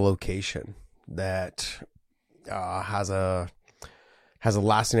found a location that has a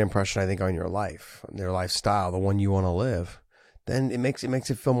lasting impression, I think, on your life, on your lifestyle, the one you want to live. Then it makes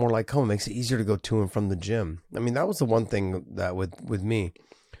it feel more like home. It makes it easier to go to and from the gym. I mean, that was the one thing that with me,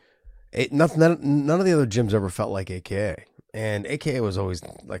 none of the other gyms ever felt like AKA, and AKA was always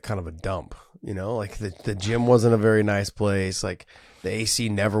like kind of a dump. Like the gym wasn't a very nice place. Like the AC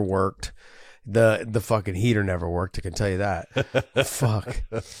never worked. The fucking heater never worked. I can tell you that. Fuck.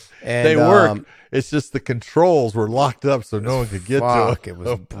 And they work. It's just the controls were locked up, so no one could get to it. It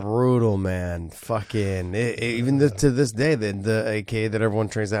was brutal, man. Fucking even to this day, the AK that everyone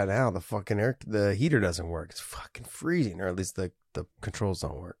trains at now, the heater doesn't work. It's fucking freezing, or at least the controls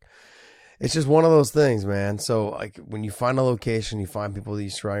don't work. It's just one of those things, man. So like when you find a location, you find people that you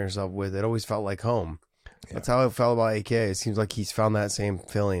surround yourself with, it always felt like home. Yeah. That's how it felt about AK. It seems like he's found that same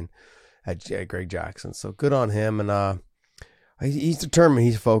feeling at Greg Jackson. So good on him, and he's determined,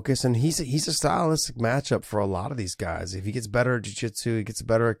 he's focused, and he's a stylistic matchup for a lot of these guys. If he gets better at jiu-jitsu, he gets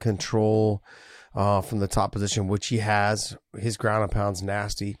better at control from the top position, which he has. His ground and pound's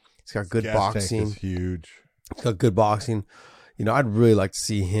nasty. He's got good boxing. Tank is huge. He's got good boxing. I'd really like to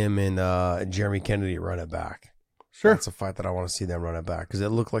see him and Jeremy Kennedy run it back. Sure. That's a fight that I want to see them run it back, because it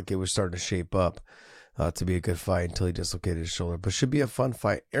looked like it was starting to shape up to be a good fight until he dislocated his shoulder. But should be a fun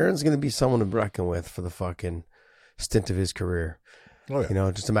fight. Aaron's going to be someone to reckon with for the fucking stint of his career. Oh,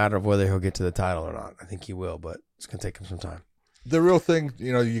 yeah. Just a matter of whether he'll get to the title or not. I think he will, but it's going to take him some time. The real thing,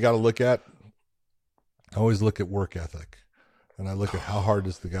 you got to look at, I always look at work ethic, and I look at how hard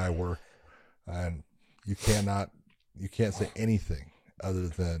does the guy work, and you can't say anything other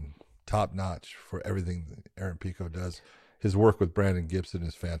than top notch for everything that Aaron Pico does. His work with Brandon Gibson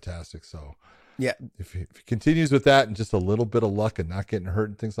is fantastic. So yeah, if he continues with that and just a little bit of luck and not getting hurt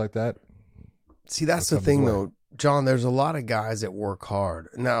and things like that. See, that's the thing though, John, there's a lot of guys that work hard.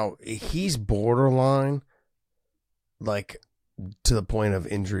 Now he's borderline, like to the point of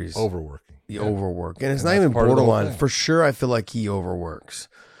injuries, overworking. Overwork. And it's not even borderline. For sure, I feel like he overworks.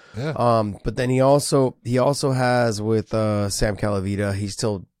 Yeah. But then he also has with Sam Calavita, he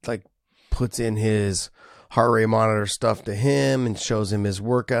still like puts in his heart rate monitor stuff to him and shows him his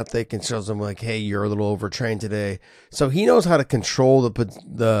work ethic and shows him like, hey, you're a little overtrained today. So he knows how to control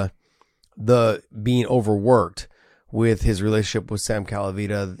the being overworked with his relationship with Sam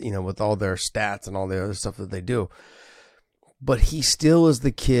Calavita, with all their stats and all the other stuff that they do. But he still is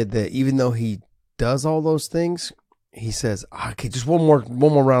the kid that, even though he does all those things, he says, okay, just one more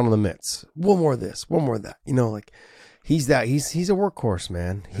round on the mitts, one more of this, one more of that. Like he's a workhorse,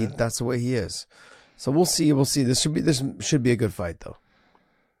 man. That's the way he is. So we'll see. This should be a good fight though.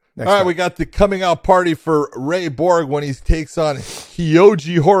 All right, we got the coming out party for Ray Borg when he takes on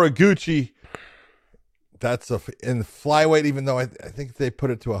Hyoji Horiguchi. That's in flyweight, even though I think they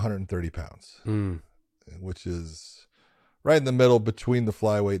put it to 130 pounds, which is right in the middle between the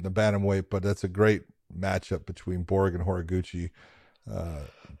flyweight and the bantamweight. But that's a great matchup between Borg and Horiguchi.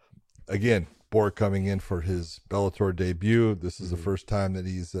 Again, Borg coming in for his Bellator debut. This is the first time that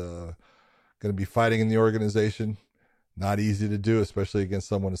he's going to be fighting in the organization. Not easy to do, especially against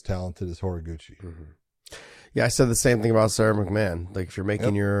someone as talented as Horiguchi. Mm-hmm. Yeah, I said the same thing about Sarah McMahon. Like if you're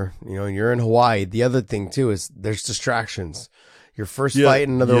making you're in Hawaii. The other thing too is there's distractions. Your first fight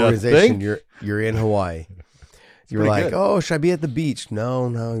in another organization, you're in Hawaii. You're like, good. Oh, should I be at the beach? No,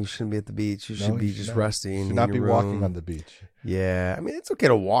 you shouldn't be at the beach. You should be just resting. You should not be walking on the beach. Yeah, I mean it's okay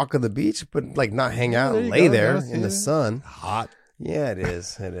to walk on the beach, but like not hang out and lay there in the sun. Hot. Yeah, it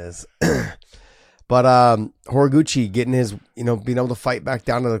is. It is. But Horiguchi getting his, being able to fight back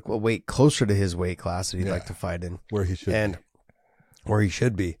down to the weight closer to his weight class that he'd like to fight in, where he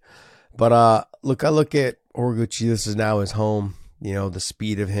should be. But look, I look at Horiguchi. This is now his home. The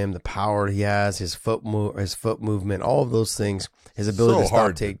speed of him, the power he has, his foot movement, all of those things. His ability to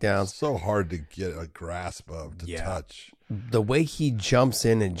stop takedowns. So hard to get a grasp of, to touch. The way he jumps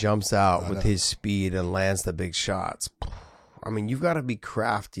in and jumps out with his speed and lands the big shots. I mean, you've got to be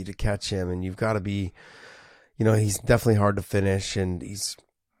crafty to catch him, and you've got to be, he's definitely hard to finish, and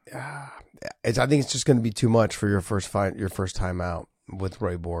I think it's just going to be too much for your first fight, your first time out with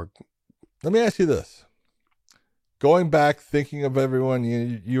Ray Borg. Let me ask you this. Going back, thinking of everyone,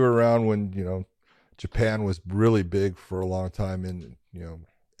 you were around when, Japan was really big for a long time in,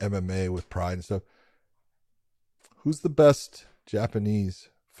 MMA with Pride and stuff. Who's the best Japanese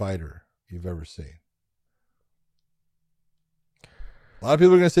fighter you've ever seen? A lot of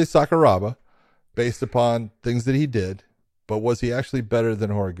people are going to say Sakuraba based upon things that he did, but was he actually better than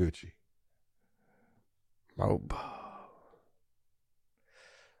Horiguchi? Oh,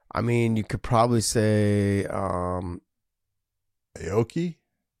 I mean, you could probably say Aoki?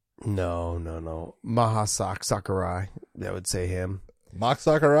 No. Sakurai. I would say him. Mock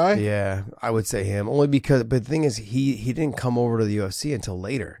Sakurai? Yeah, I would say him. Only because, but the thing is, he didn't come over to the UFC until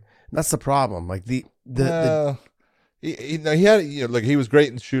later. And that's the problem. Like he had, he was great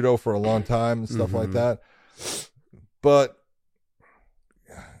in Shudo for a long time and stuff like that. But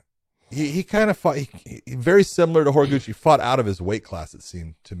he kind of fought, very similar to Horiguchi, fought out of his weight class, it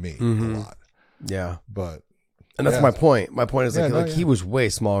seemed to me a lot. Yeah. And that's my point. My point is he was way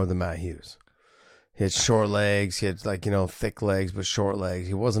smaller than Matt Hughes. He had short legs. He had thick legs, but short legs.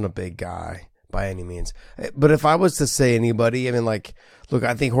 He wasn't a big guy by any means. But if I was to say anybody, I mean, look,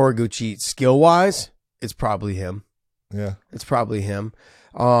 I think Horiguchi, skill-wise, it's probably him. Yeah. It's probably him.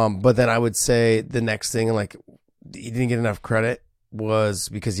 But then I would say the next thing, he didn't get enough credit was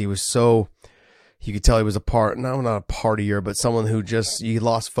because he was so, you could tell he was not a partier, but someone who just, you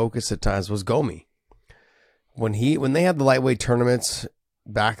lost focus at times, was Gomi. When they had the lightweight tournaments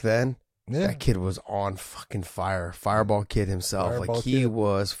back then, that kid was on fucking fire. Fireball Kid himself. He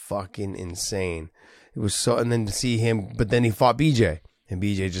was fucking insane. It was so, and then to see him, but then he fought BJ, and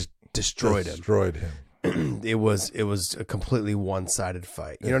BJ just destroyed him. It was a completely one-sided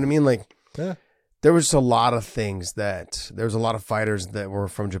fight. You know what I mean? There was just a lot of things there was a lot of fighters that were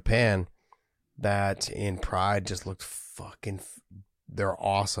from Japan that in Pride just looked fucking, they're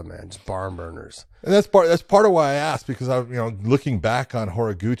awesome, man. Just barn burners. And that's part of why I asked, because I, looking back on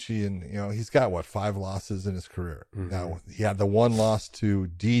Horiguchi, and he's got 5 losses in his career. Now he had the one loss to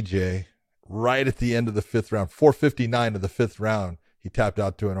DJ right at the end of the 5th round, 4:59 of the 5th round. He tapped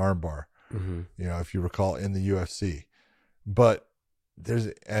out to an armbar. If you recall, in the UFC. But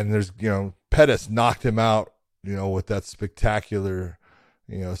there's Pettis knocked him out, with that spectacular,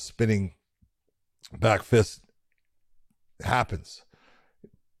 spinning back fist. Happens.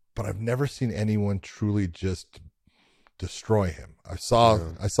 But I've never seen anyone truly just destroy him. I saw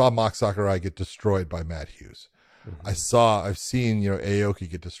Mock Sakurai get destroyed by Matt Hughes. I've seen, Aoki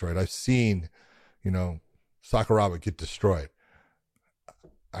get destroyed. I've seen, Sakuraba get destroyed.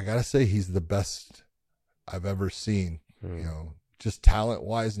 I gotta say he's the best I've ever seen. Just talent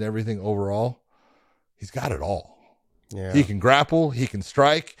wise and everything overall, he's got it all. Yeah. He can grapple, he can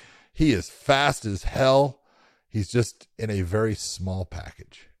strike, he is fast as hell. He's just in a very small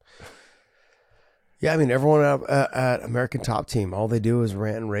package. Yeah, I mean, everyone at American Top Team, all they do is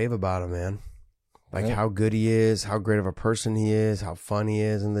rant and rave about him, man. How good he is, how great of a person he is, how fun he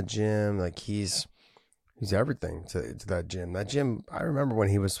is in the gym. He's everything to that gym. That gym, I remember when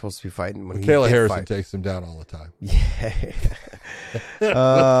he was supposed to be fighting. Michaela Harrison takes him down all the time. Yeah.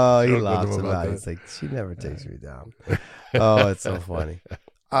 Oh, he laughs about it. He's like, she never takes me down. Oh, it's so funny.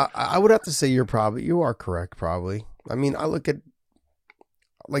 I would have to say you are correct, probably. I mean, I look at,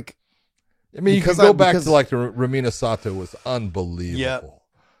 you can go back to Ramina Sato was unbelievable. Yeah.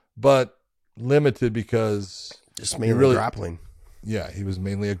 But limited because just mainly grappling. Yeah, he was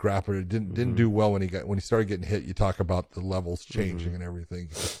mainly a grappler. Didn't do well when he started getting hit. You talk about the levels changing and everything.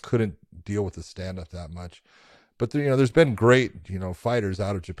 He just couldn't deal with the stand up that much. But there's been great fighters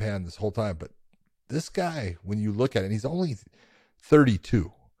out of Japan this whole time. But this guy, when you look at it, he's only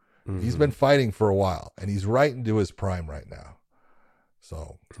 32. He's been fighting for a while, and he's right into his prime right now.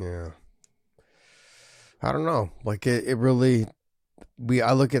 So yeah, I don't know. It really.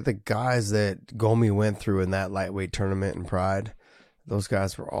 I look at the guys that Gomi went through in that lightweight tournament in Pride. Those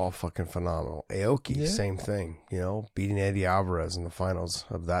guys were all fucking phenomenal. Aoki, same thing. Beating Eddie Alvarez in the finals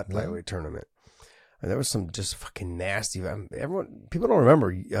of that lightweight tournament. And there was some just fucking nasty. People don't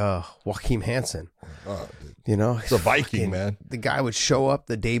remember Joachim Hansen. He's a Viking, man. The guy would show up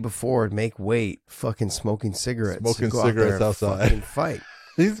the day before and make weight, fucking smoking cigarettes. Outside. Fucking fight.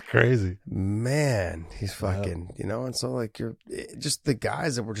 He's crazy. Man, he's fucking, and so you're just the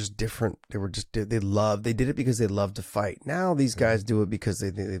guys that were just different. They did it because they love to fight. Now these guys do it because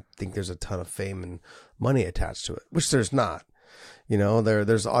they think there's a ton of fame and money attached to it, which there's not.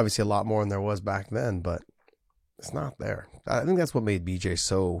 There's obviously a lot more than there was back then, but it's not there. I think that's what made BJ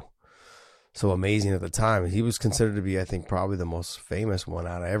so amazing at the time. He was considered to be, I think, probably the most famous one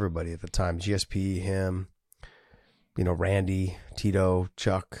out of everybody at the time. GSP, him, Randy, Tito,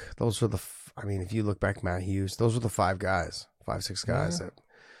 Chuck. Those were if you look back, Matt Hughes, those were the 6 guys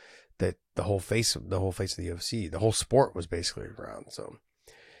that the whole face of the UFC, the whole sport was basically around. So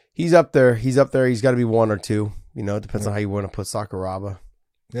he's up there. He's up there. He's got to be one or two. You know, it depends on how you want to put Sakuraba.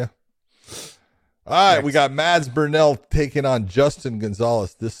 Yeah. All right, we got Mads Burnell taking on Justin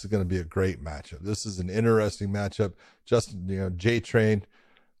Gonzalez. This is going to be a great matchup. This is an interesting matchup. Justin, J-Train,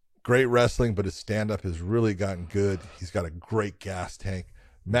 great wrestling, but his stand-up has really gotten good. He's got a great gas tank.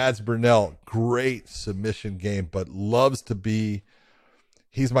 Mads Burnell, great submission game, but loves to be –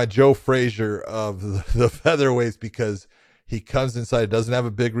 he's my Joe Frazier of the featherweights because he comes inside, doesn't have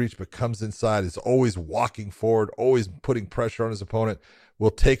a big reach, but comes inside, is always walking forward, always putting pressure on his opponent, will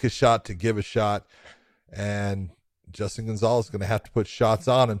take a shot to give a shot, and Justin Gonzalez is going to have to put shots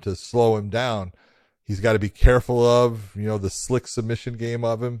on him to slow him down. He's got to be careful of, the slick submission game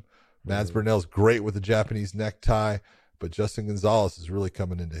of him. Mads Burnell's great with the Japanese necktie, but Justin Gonzalez is really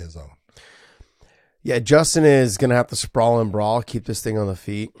coming into his own. Yeah, Justin is going to have to sprawl and brawl, keep this thing on the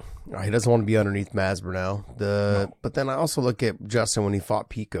feet. He doesn't want to be underneath Mads Burnell. But then I also look at Justin when he fought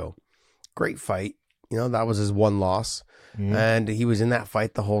Pico. Great fight. That was his one loss. Mm-hmm. And he was in that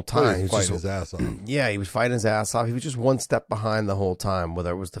fight the whole time. He was fighting his ass off. Yeah, he was fighting his ass off. He was just one step behind the whole time,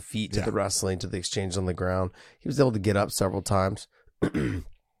 whether it was the feet to the wrestling to the exchange on the ground. He was able to get up several times.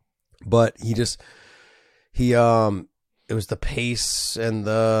 But it was the pace and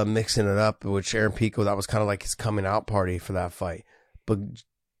the mixing it up, which Aaron Pico, that was kind of like his coming out party for that fight. But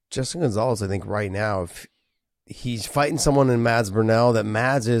Justin Gonzalez, I think right now, if he's fighting someone in Mads Burnell, that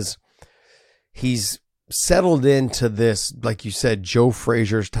Mads he's settled into this, like you said, Joe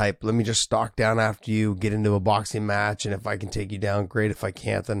Frazier's type. Let me just stalk down after you, get into a boxing match, and if I can take you down, great. If I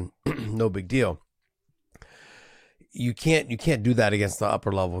can't, then no big deal. You can't do that against the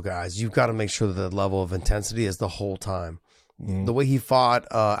upper level guys. You've got to make sure that the level of intensity is the whole time. The way he fought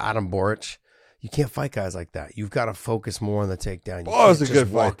Adam Boric, you can't fight guys like that. You've got to focus more on the takedown. It was a good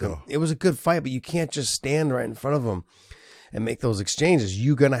fight, though. It was a good fight, but you can't just stand right in front of him and make those exchanges.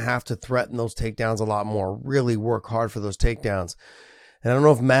 You're going to have to threaten those takedowns a lot more, really work hard for those takedowns. And I don't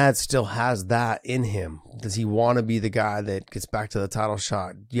know if Mads still has that in him. Does he want to be the guy that gets back to the title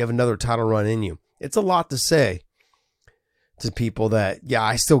shot? Do you have another title run in you? It's a lot to say to people that, yeah,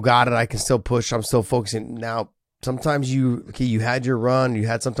 I still got it. I can still push. I'm still focusing. Now, sometimes you had your run. You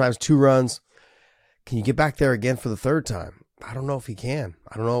had sometimes 2 runs. Can you get back there again for the 3rd time? I don't know if he can.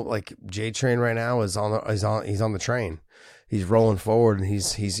 I don't know. Like J-Train right now he's on the train. He's rolling forward and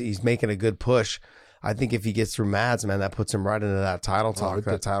he's making a good push. I think if he gets through Mads, man, that puts him right into that title talk,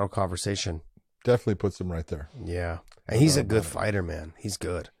 that title conversation. Definitely puts him right there. Yeah. And he's a good fighter, man. He's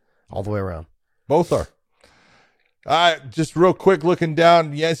good all the way around. Both are. All right, just real quick looking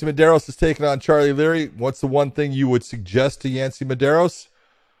down, Yancy Medeiros is taking on Charlie Leary. What's the one thing you would suggest to Yancy Medeiros?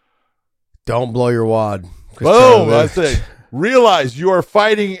 Don't blow your wad. Boom, that's it. Realize you are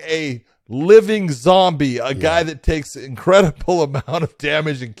fighting a living zombie, a guy that takes incredible amount of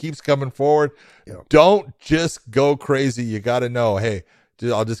damage and keeps coming forward. Yep. Don't just go crazy. You got to know, hey,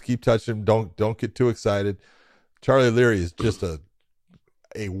 I'll just keep touching him. Don't get too excited. Charlie Leary is just a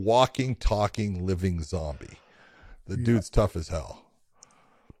walking, talking, living zombie. The dude's tough as hell.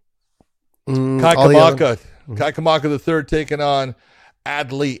 Kai Kamaka the third taking on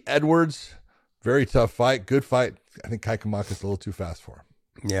Adley Edwards. Very tough fight. Good fight. I think Kai Kamaka's a little too fast for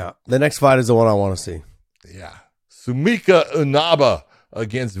him. Yeah. The next fight is the one I want to see. Yeah. Sumika Inaba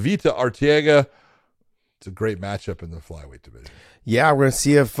against Vita Arteaga. It's a great matchup in the flyweight division. Yeah, we're going to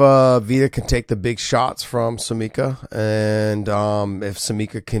see if Vita can take the big shots from Sumika and if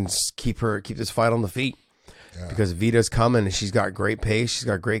Sumika can keep this fight on the feet. Yeah. Because Vita's coming and she's got great pace, she's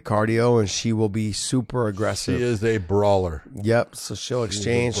got great cardio, and she will be super aggressive. She is a brawler. Yep. So she'll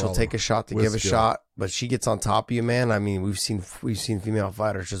exchange, she'll take a shot to give a shot, but she gets on top of you, man. I mean, we've seen female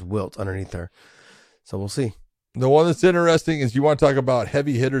fighters just wilt underneath her. So we'll see. The one that's interesting is you want to talk about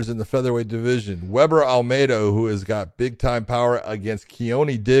heavy hitters in the featherweight division. Weber Almeida, who has got big time power, against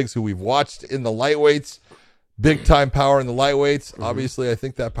Keone Diggs, who we've watched in the lightweights. Big time power in the lightweights. Mm-hmm. Obviously, I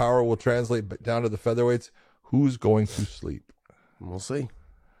think that power will translate down to the featherweights. Who's going to sleep? We'll see.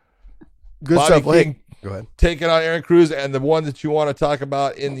 Good Bobby stuff. King Go ahead. Taking on Aaron Cruz, and the one that you want to talk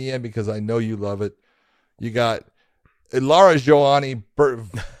about in the end, because I know you love it. You got Lara Joani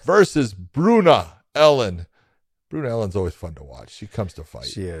versus Bruna Ellen. Bruna Ellen's always fun to watch. She comes to fight.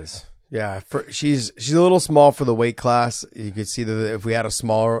 She is. Yeah, she's a little small for the weight class. You could see that if we had a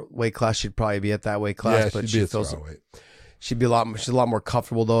smaller weight class, she'd probably be at that weight class. Yeah, but she'd be a strawweight. She's a lot more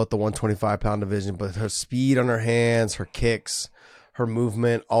comfortable though at the 125-pound division. But her speed on her hands, her kicks, her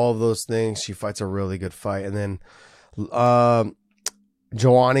movement, all of those things, she fights a really good fight. And then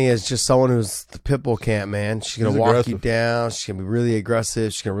Joanny is just someone who's the pitbull camp, man. She's going to walk you aggressive. down. She's going to be really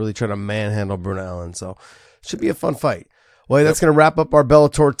aggressive. She's going to really try to manhandle Bruna Ellen. So it should be a fun fight. Well, that's going to wrap up our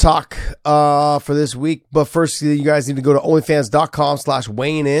Bellator talk for this week. But first, you guys need to go to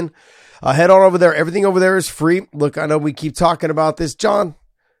onlyfans.com/weighing in. Head on over there. Everything over there is free. Look, I know we keep talking about this. John,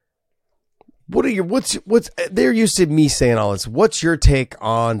 what's they're used to me saying all this. What's your take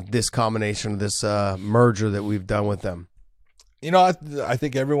on this combination, this merger that we've done with them? I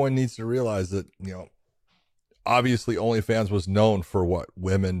think everyone needs to realize that, obviously OnlyFans was known for what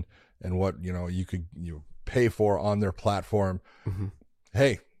women and what, you could pay for on their platform. Mm-hmm.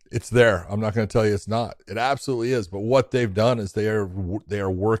 Hey, it's there. I'm not going to tell you it's not. It absolutely is. But what they've done is they are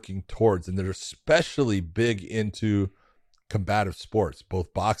working towards, and they're especially big into combative sports,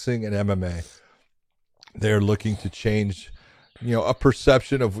 both boxing and MMA. They're looking to change, a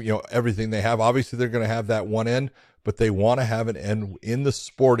perception of, everything they have. Obviously, they're going to have that one end, but they want to have an end in the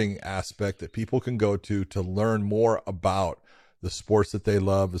sporting aspect that people can go to learn more about the sports that they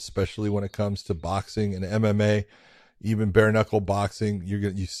love, especially when it comes to boxing and MMA, even bare knuckle boxing.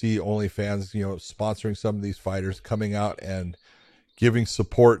 You see OnlyFans, sponsoring some of these fighters, coming out and giving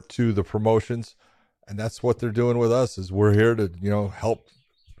support to the promotions. And that's what they're doing with us, is we're here to, help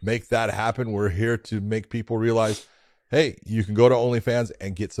make that happen. We're here to make people realize, hey, you can go to OnlyFans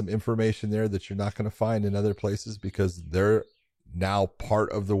and get some information there that you're not going to find in other places, because they're now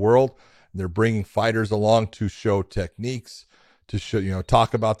part of the world. They're bringing fighters along to show techniques, to show,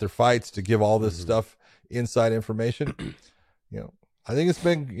 talk about their fights, to give all this stuff, inside information. I think it's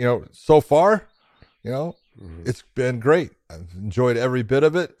been, so far, it's been great. I've enjoyed every bit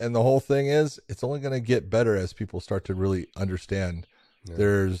of it. And the whole thing is, it's only going to get better as people start to really understand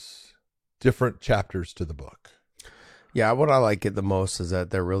there's different chapters to the book. Yeah, what I like it the most is that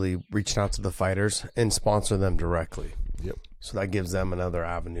they're really reaching out to the fighters and sponsor them directly. Yep. So that gives them another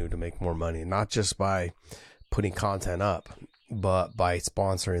avenue to make more money, not just by putting content up, but by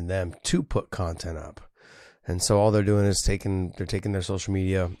sponsoring them to put content up. And so all they're doing is taking their social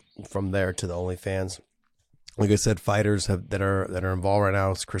media from there to the OnlyFans. Like I said, fighters that are involved right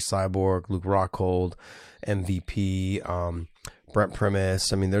now is Chris Cyborg, Luke Rockhold, MVP, Brent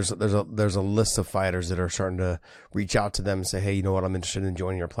Primus. I mean, there's a list of fighters that are starting to reach out to them and say, hey, you know what, I'm interested in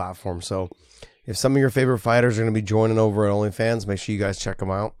joining your platform. So if some of your favorite fighters are going to be joining over at OnlyFans, make sure you guys check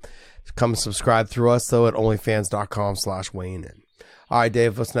them out. Come subscribe through us, though, at onlyfans.com/weighing in. All right,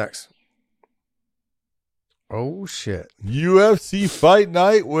 Dave, what's next? Oh, shit. UFC Fight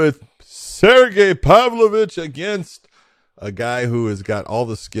Night with Sergey Pavlovich against a guy who has got all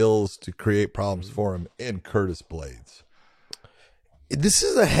the skills to create problems for him in Curtis Blades. Is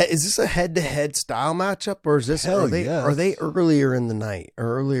this a head-to-head style matchup, or is this are they earlier in the night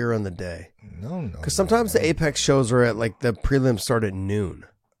or earlier in the day? No. Because sometimes the Apex shows are at the prelims start at noon.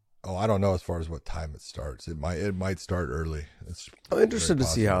 Oh, I don't know as far as what time it starts. It might start early. I'm interested to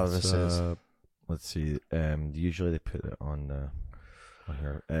see how this is. Let's see. Usually they put it on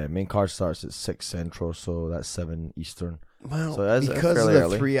here. Main card starts at 6 Central, so that's 7 Eastern. Well, so that's because of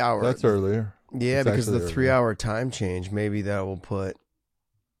the 3 hour. That's earlier. Yeah, because of the 3 hour time change, maybe that will put.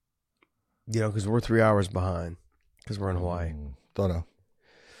 Because we're 3 hours behind because we're in Hawaii. Don't know.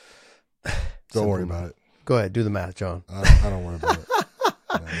 Don't worry about it. Go ahead, do the math, John. I don't worry about it.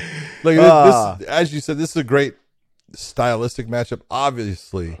 Look, this, as you said, this is a great stylistic matchup.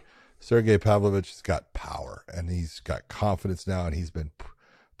 Obviously, Sergey Pavlovich has got power and he's got confidence now, and he's been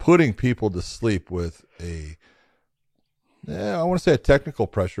putting people to sleep with I want to say a technical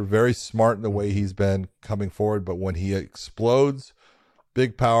pressure. Very smart in the way he's been coming forward, but when he explodes,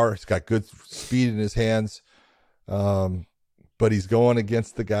 big power. He's got good speed in his hands, but he's going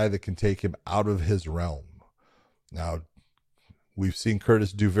against the guy that can take him out of his realm. Now, we've seen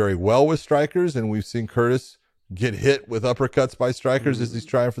Curtis do very well with strikers, and we've seen Curtis get hit with uppercuts by strikers as he's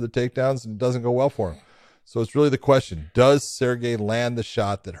trying for the takedowns, and it doesn't go well for him. So it's really the question, does Sergey land the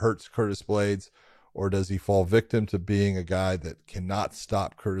shot that hurts Curtis Blades, or does he fall victim to being a guy that cannot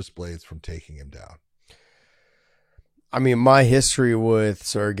stop Curtis Blades from taking him down? I mean, my history with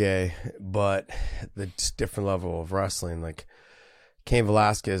Sergey, but the different level of wrestling, like Cain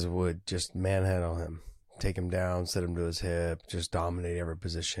Velasquez would just manhandle him, take him down, set him to his hip, just dominate every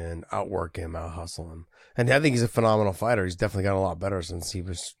position, outwork him, out-hustle him. And I think he's a phenomenal fighter. He's definitely gotten a lot better since he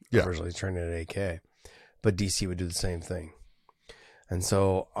was originally training at AK. But DC would do the same thing. And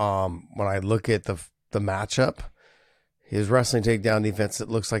so when I look at the matchup, his wrestling takedown defense, it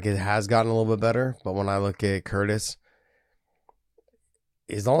looks like it has gotten a little bit better. But when I look at Curtis,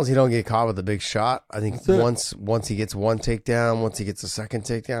 as long as he don't get caught with a big shot, I think once he gets one takedown, once he gets a second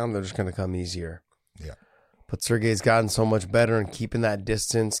takedown, they're just going to come easier. Yeah. But Sergey's gotten so much better in keeping that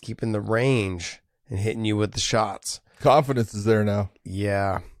distance, keeping the range, and hitting you with the shots. Confidence is there now.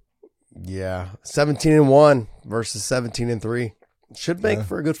 Yeah. 17-1 versus 17-3 should make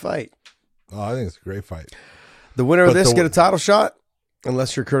for a good fight. Oh, I think it's a great fight. The winner of this get a title shot,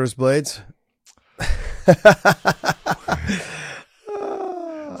 unless you're Curtis Blades.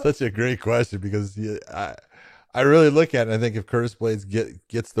 Such a great question because I really look at it and I think if Curtis Blades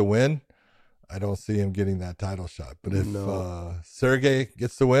gets the win, I don't see him getting that title shot. But if Sergey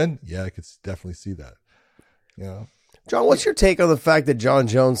gets the win, yeah, I could definitely see that. You know, John, what's your take on the fact that John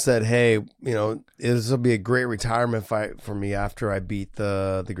Jones said, "Hey, this will be a great retirement fight for me after I beat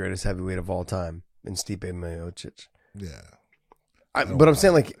the greatest heavyweight of all time in Stipe Miocic." Yeah, but I'm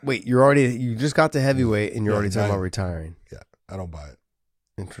saying, like, wait, you just got to heavyweight and you're already talking about retiring. Yeah, I don't buy it.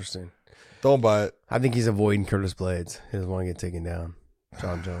 Interesting. Don't buy it. I think he's avoiding Curtis Blades. He doesn't want to get taken down.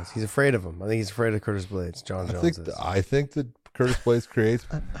 John Jones. He's afraid of him. I think he's afraid of Curtis Blades. I think that Curtis Blades creates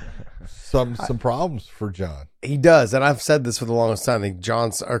some problems for John. He does, and I've said this for the longest time. I think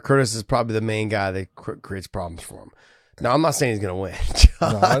Curtis is probably the main guy that creates problems for him. Now, I'm not saying he's going to win.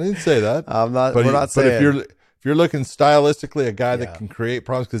 No, I didn't say that. I'm not. But we're not saying. But if you're looking stylistically, a guy that can create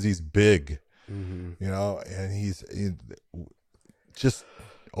problems because he's big, and he's just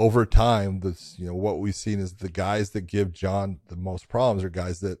over time. What we've seen is the guys that give John the most problems are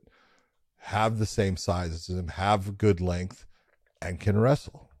guys that have the same size as him, have good length, and can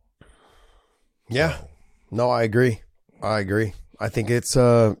wrestle. Yeah. No, I agree. I think it's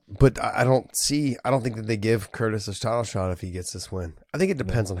but I don't think that they give Curtis a title shot if he gets this win. I think it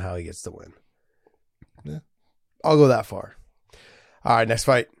depends on how he gets the win. Yeah. I'll go that far. All right, next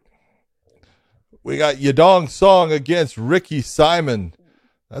fight. We got Yadong Song against Ricky Simon.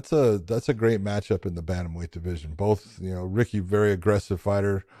 That's a great matchup in the bantamweight division. Both, Ricky, very aggressive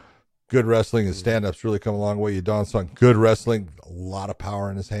fighter, good wrestling. His stand-ups really come a long way. Yadong Song, good wrestling, a lot of power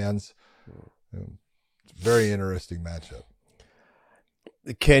in his hands. Very interesting matchup.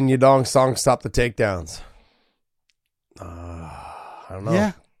 Can Yadong Song stop the takedowns? I don't know.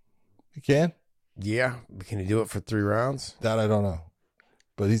 Yeah, he can. Yeah, can he do it for 3 rounds? That I don't know,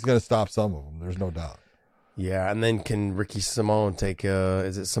 but he's going to stop some of them. There's no doubt. Yeah, and then can Ricky Simone take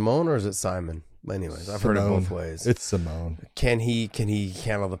is it Simone or is it Simon? Anyways, I've heard it both ways. It's Simone. Can he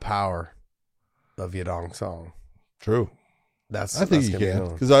handle the power of Yadong Song? True. I think he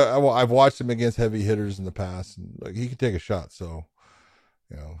can because I've watched him against heavy hitters in the past. And, he can take a shot, so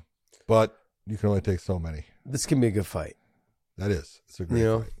but you can only take so many. This can be a good fight. It's a great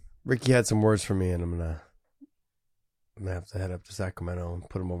fight. Ricky had some words for me, and I'm gonna have to head up to Sacramento and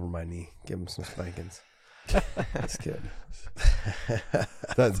put him over my knee, give him some spankings. That's good.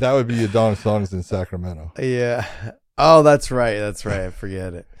 that would be Yadong Songs in Sacramento. Yeah. Oh, that's right.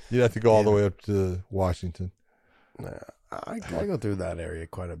 Forget it. You'd have to go all the way up to Washington. I go through that area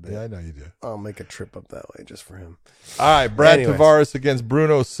quite a bit. Yeah, I know you do. I'll make a trip up that way just for him. All right, Brad Tavares against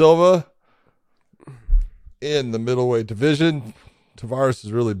Bruno Silva in the middleweight division. Tavares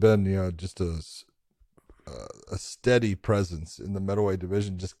has really been, just a steady presence in the middleweight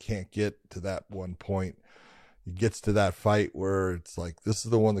division. Just can't get to that one point. He gets to that fight where it's like, this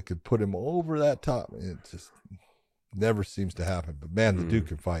is the one that could put him over that top. It just never seems to happen. But man, the dude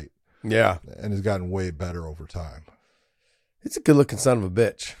can fight. Yeah. And has gotten way better over time. He's a good looking son of a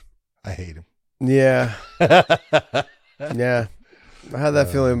bitch. I hate him. Yeah. Yeah. I had that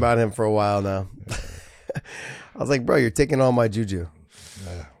feeling about him for a while now. I was like, bro, you're taking all my juju.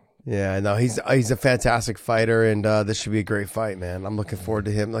 Yeah, no, he's a fantastic fighter, and this should be a great fight, man. I'm looking forward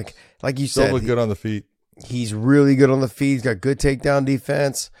to him. Like you said, Silva good on the feet. He's really good on the feet. He's got good takedown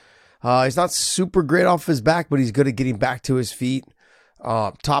defense. He's not super great off his back, but he's good at getting back to his feet.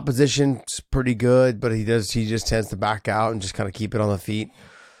 Top position's pretty good, but he just tends to back out and just kind of keep it on the feet.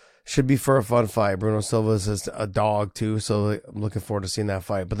 Should be for a fun fight. Bruno Silva is just a dog too, so I'm looking forward to seeing that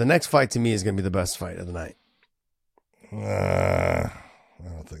fight. But the next fight to me is going to be the best fight of the night. I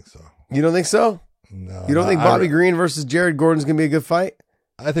don't think so. You don't think so? No. You don't think Bobby Green versus Jared Gordon is going to be a good fight?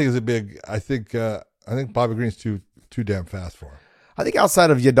 I think it's a big. I think Bobby Green's too damn fast for him. I think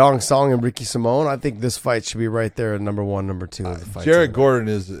outside of Yadong Song and Ricky Simone, I think this fight should be right there at number 1, number 2 of the fight. Jared Gordon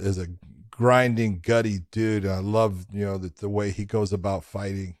is a grinding, gutty dude. I love the way he goes about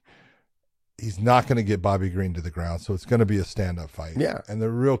fighting. He's not going to get Bobby Green to the ground, so it's going to be a stand-up fight. Yeah. And the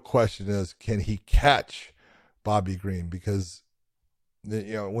real question is, can he catch Bobby Green? Because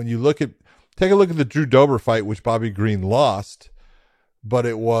when you take a look at the Drew Dober fight, which Bobby Green lost, but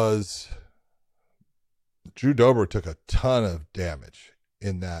it was Drew Dober took a ton of damage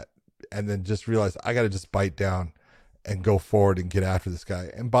in that, and then just realized I got to just bite down and go forward and get after this guy.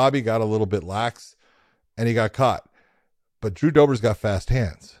 And Bobby got a little bit lax and he got caught. But Drew Dober's got fast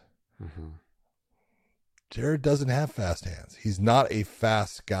hands. Mm-hmm. Jared doesn't have fast hands. He's not a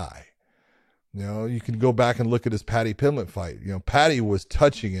fast guy. You know, you can go back and look at his Paddy Pimblett fight. You know, Paddy was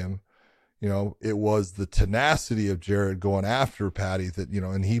touching him. You know, it was the tenacity of Jared going after Paddy that, you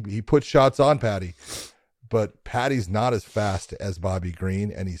know, and he put shots on Paddy. But Paddy's not as fast as Bobby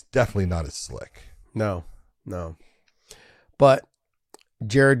Green, and he's definitely not as slick. No. But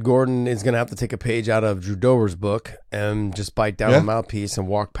Jared Gordon is going to have to take a page out of Drew Dober's book and just bite down the mouthpiece and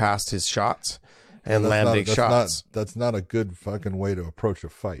walk past his shots and land big shots. That's not a good fucking way to approach a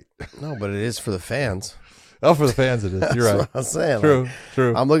fight. No, but it is for the fans. Oh, for the fans it is. You're right. That's what I'm saying. True,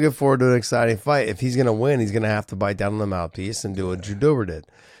 true. I'm looking forward to an exciting fight. If he's going to win, he's going to have to bite down on the mouthpiece and do what Drew Dober did.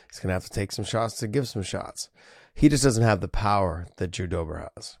 He's going to have to take some shots to give some shots. He just doesn't have the power that Drew Dober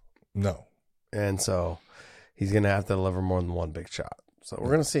has. No. And so he's going to have to deliver more than one big shot. So we're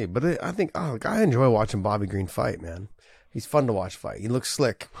going to see. But I think, I enjoy watching Bobby Green fight, man. He's fun to watch fight. He looks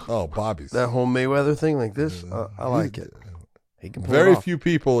slick. Oh, Bobby's. That whole Mayweather thing like this, I like it. He can pull Very it off. few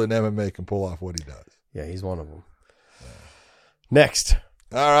people in MMA can pull off what he does. Yeah, he's one of them. Next.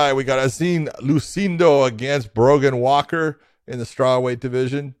 All right, we got Azine Lucindo against Brogan Walker in the strawweight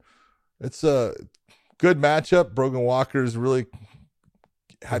division. It's a good matchup. Brogan Walker's really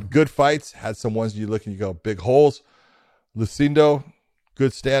had good fights, had some ones you look and you go, big holes. Lucindo,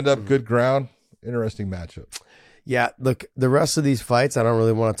 good stand-up, good ground. Interesting matchup. Yeah, look, the rest of these fights I don't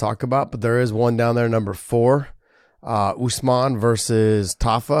really want to talk about, but there is one down there, number 4. Usman versus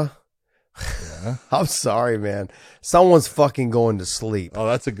Tafa. Yeah. I'm sorry, man. Someone's fucking going to sleep. Oh,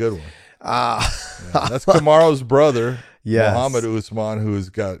 that's a good one. That's Kamaro's brother, Yes. Muhammad Usman,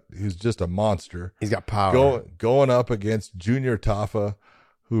 who's just a monster. He's got power. Going up against Junior Tafa,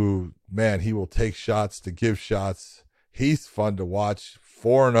 who, man, he will take shots to give shots. He's fun to watch.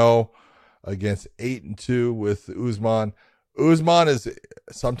 4-0 against 8-2 with Usman. Usman is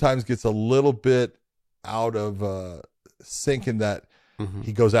sometimes gets a little bit out of sync in that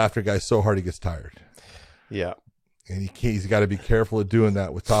he goes after guys so hard he gets tired. Yeah. And he's got to be careful of doing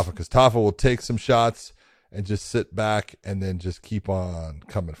that with Tafa, because Tafa will take some shots and just sit back and then just keep on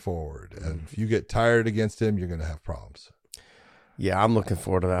coming forward. And if you get tired against him, you're going to have problems. Yeah, I'm looking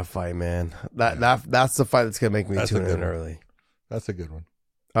forward to that fight, man. That's the fight that's going to make me tune in early. That's a good one.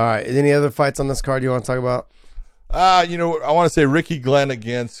 All right. Any other fights on this card you want to talk about? I want to say Ricky Glenn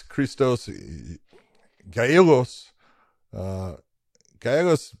against Christos Gallegos.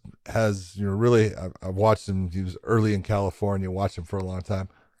 Gallegos has, really, I've watched him. He was early in California, watched him for a long time.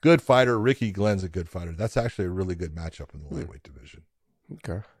 Good fighter. Ricky Glenn's a good fighter. That's actually a really good matchup in the lightweight division.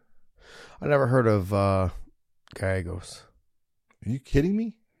 Okay. I never heard of Gallegos. Are you kidding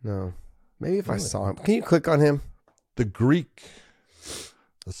me? No. Maybe if I saw him. Can you click on him? The Greek,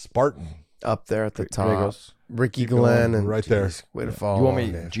 the Spartan. Up there at the top. Gregos. Ricky Glenn. And right there. Way to follow. You want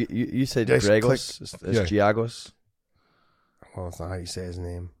me? Dave. You said Just Gregos? It's Giagos? Well, that's not how you say his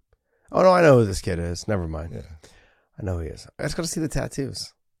name. Oh, no, I know who this kid is. Never mind. Yeah. I know who he is. I just got to see the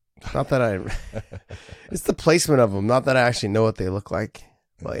tattoos. Not that I... It's the placement of them. Not that I actually know what they look like.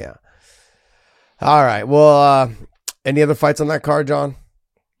 But yeah. All right. Well, any other fights on that card, John?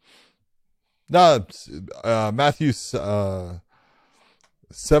 No, Matthew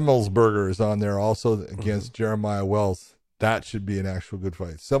Semmelsberger is on there also against Jeremiah Wells. That should be an actual good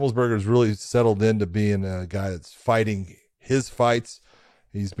fight. Semmelsberger's really settled into being a guy that's fighting his fights.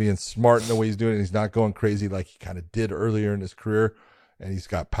 He's being smart in the way he's doing it. He's not going crazy like he kind of did earlier in his career. And he's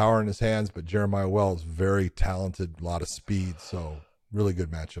got power in his hands, but Jeremiah Wells, very talented, a lot of speed. So really good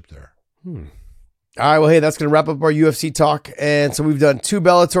matchup there. All right, well, hey, that's going to wrap up our UFC talk. And so we've done 2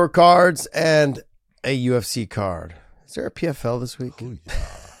 Bellator cards and a UFC card. Is there a PFL this week? Oh,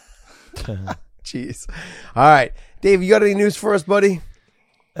 yeah. Jeez. All right. Dave, you got any news for us, buddy?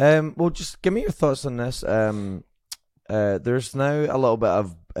 Well, just give me your thoughts on this. There's now a little bit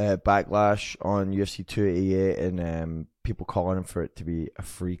of backlash on UFC 288 and people calling for it to be a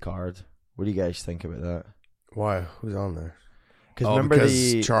free card. What do you guys think about that? Why? Who's on there?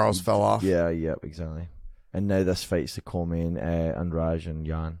 Because Charles fell off? Yeah, exactly. And now this fight's the co-main, Andrade and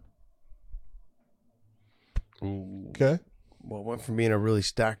Jan. Okay. Well, it went from being a really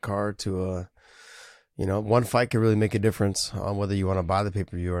stacked card to one fight could really make a difference on whether you want to buy the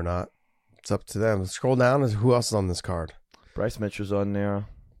pay-per-view or not. It's up to them. Scroll down. Who else is on this card? Bryce Mitchell's on there.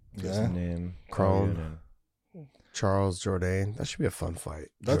 Yeah. Name. Crone. Charles Jourdain. That should be a fun fight.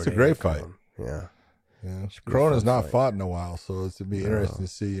 That's a Jourdain great and fight. Crone. Yeah. Yeah. Should be a Cronin has fun not fight. fought in a while, so it's to be interesting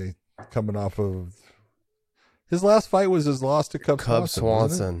to see coming off of his last fight was his loss to Cub Swanson.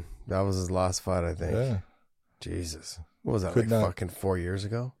 wasn't it? That was his last fight, I think. Yeah. Jesus. What was that, Could not- fucking 4 years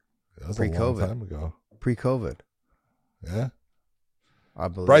ago? That was a long Pre-COVID. time ago. pre-COVID. Yeah. I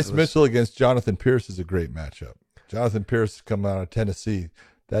believe Bryce Mitchell against Jonathan Pierce is a great matchup. Jonathan Pierce coming out of Tennessee.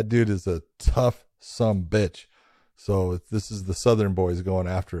 That dude is a tough bitch. So this is the Southern boys going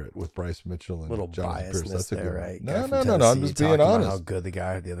after it with Bryce Mitchell and little Jonathan Pierce. biasness That's a there, good right? No. I'm just being honest. How good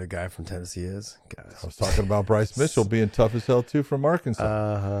the other guy from Tennessee is. Guys. I was talking about Bryce Mitchell being tough as hell too from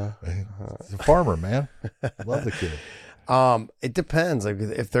Arkansas. He's a farmer, man. Love the kid. It depends. Like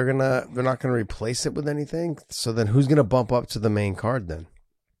if they're not gonna replace it with anything. So then who's gonna bump up to the main card then?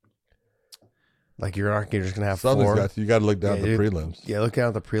 Like you're just gonna have Southern's four. you got to look down the prelims. Yeah, look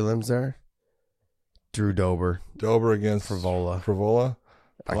at the prelims there. Drew Dober against Frivola.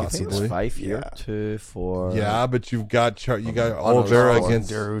 I can see it's 5 here, 2, 4. Yeah, but you got Oliveira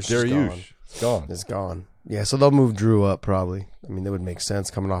against Dariush. It's gone. It's gone. Yeah, so they'll move Drew up probably. I mean, that would make sense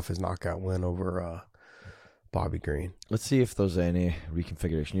coming off his knockout win over Bobby Green. Let's see if there's any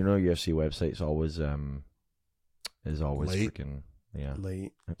reconfiguration. You know, UFC website's always late. freaking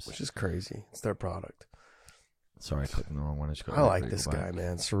Late, which is crazy. It's their product. Sorry, I clicked on the wrong one. I like this guy,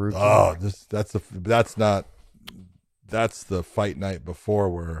 man. Saruki. Oh, that's the fight night before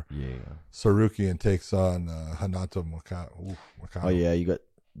where Sarukian takes on Hanato Makano. Oh yeah, you got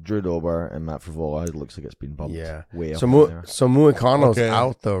Drew Dober and Matt Frivola. It looks like it's been bumped way up So there. So Muekano's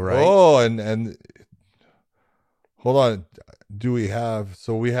out though, right? Oh, and hold on. We have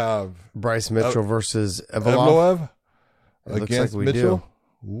Bryce Mitchell versus Evloev against like Mitchell.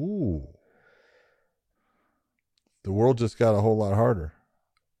 Ooh. The world just got a whole lot harder.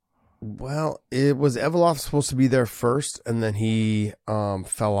 Well, it was Evloev supposed to be there first, and then he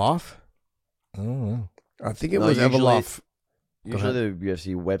fell off. I don't know. I think it was Evloev. Usually the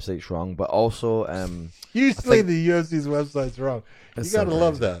UFC website's wrong, but also usually the UFC's website's wrong. You gotta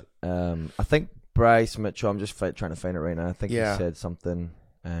love that. I think Bryce Mitchell. I'm just trying to find it right now. I think he said something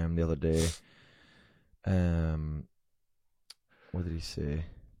the other day. What did he say?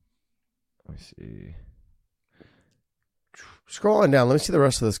 Let me see. Scrolling down, let me see the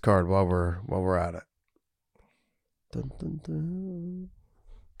rest of this card while we're at it. Dun, dun, dun.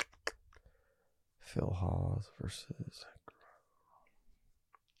 Phil Hawes versus.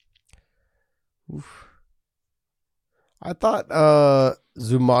 Oof. I thought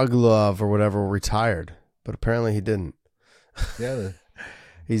Zumagulov or whatever retired, but apparently he didn't. Yeah,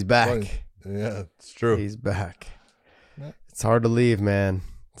 he's back. Funny. Yeah, it's true. He's back. It's hard to leave, man.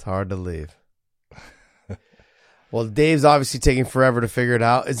 It's hard to leave. Well, Dave's obviously taking forever to figure it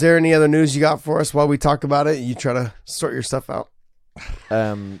out. Is there any other news you got for us while we talk about it? You try to sort your stuff out.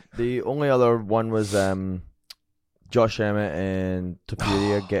 The only other one was Josh Emmett and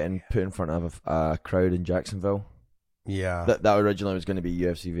Topuria getting put in front of a crowd in Jacksonville. Yeah, that originally was going to be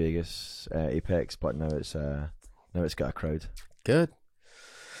UFC Vegas Apex, but now it's got a crowd. Good.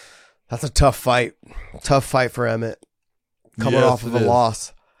 That's a tough fight. Tough fight for Emmett coming off of a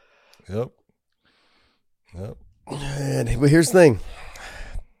loss. Yep. But here's the thing.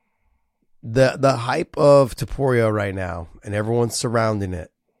 The hype of Topuria right now, and everyone's surrounding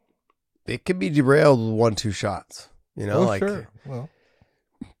it, it could be derailed with 1-2 shots. You know, sure. Well,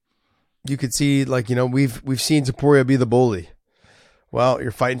 you could see, we've seen Topuria be the bully. Well,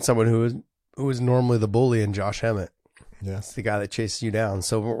 you're fighting someone who is normally the bully in Josh Emmett. Yeah, it's the guy that chases you down.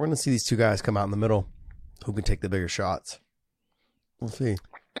 So we're going to see these two guys come out in the middle, who can take the bigger shots. We'll see.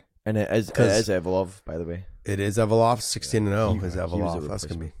 And it is Evloev, by the way. It is Evloev, 16-0 is Evloev. That's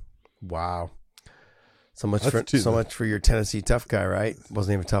gonna be wow. So much for your Tennessee tough guy, right?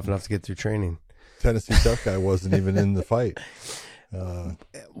 Wasn't even tough enough to get through training. Tennessee tough guy wasn't even in the fight.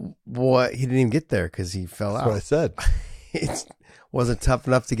 What? He didn't even get there because he fell out. That's what I said. It wasn't tough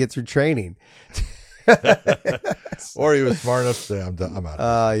enough to get through training. Or he was smart enough to say, "I'm done. I'm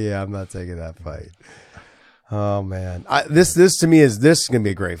out." Yeah, I'm not taking that fight. Oh man, this to me is gonna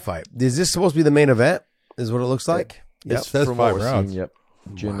be a great fight. Is this supposed to be the main event? Is what it looks like. Yep, that's 5 rounds. Yep,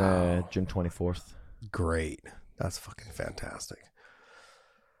 June 24th. Great, that's fucking fantastic.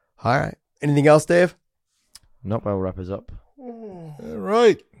 All right, anything else, Dave? Nope, I'll wrap us up. All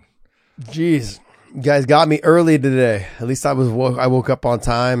right. Jeez, you guys got me early today. At least I woke up on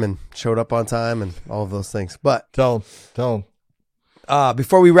time and showed up on time and all of those things. But tell them.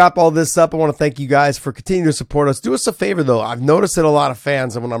 Before we wrap all this up, I want to thank you guys for continuing to support us. Do us a favor, though. I've noticed that a lot of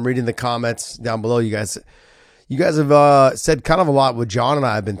fans, and when I'm reading the comments down below, you guys have said kind of a lot what John and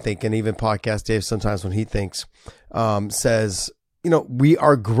I have been thinking, even Podcast Dave sometimes when he thinks, says, we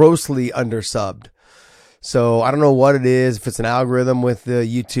are grossly undersubbed. So I don't know what it is, if it's an algorithm with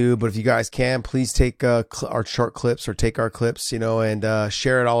YouTube, but if you guys can, please take our short clips or take our clips, and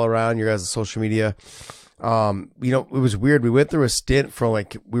share it all around your guys' social media. It was weird. We went through a stint for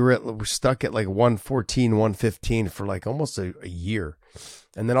like, we were stuck at like 114, 115 for like almost a year.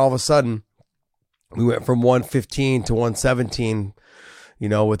 And then all of a sudden we went from 115 to 117,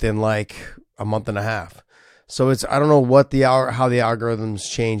 within like a month and a half. So I don't know how the algorithm's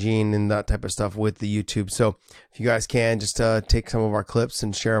changing and that type of stuff with the YouTube. So if you guys can just take some of our clips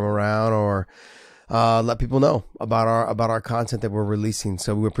and share them around, or let people know about our content that we're releasing.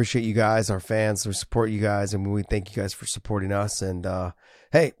 So we appreciate you guys, our fans. We support you guys, and we thank you guys for supporting us. And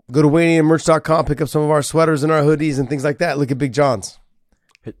hey, go to WayneIanMerch.com, pick up some of our sweaters and our hoodies and things like that. Look at Big John's.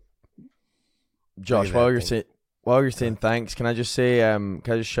 Josh, while you're saying thanks, can I just say, can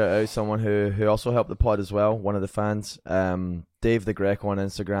I just shout out someone who also helped the pod as well, one of the fans, Dave the Greco on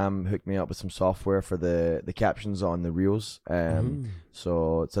Instagram hooked me up with some software for the captions on the reels.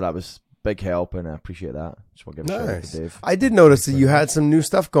 So that was big help, and I appreciate that. Just want to give a shout out to Dave. I did notice that you had some new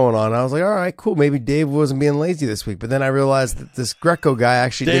stuff going on. I was like, all right, cool. Maybe Dave wasn't being lazy this week, but then I realized that this Greco guy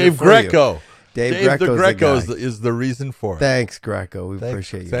actually did it for Greco. you. Dave the Greco is the reason for it. Thanks, Greco. We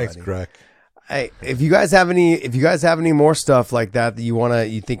appreciate you. Thanks, buddy. Greg. Hey, if you guys have any more stuff like that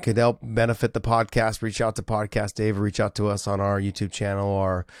you think could help benefit the podcast, reach out to Podcast Dave, or reach out to us on our YouTube channel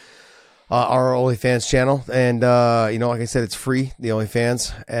or our OnlyFans channel. And like I said, it's free, the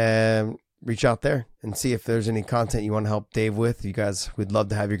OnlyFans, and reach out there and see if there's any content you want to help Dave with. You guys, we'd love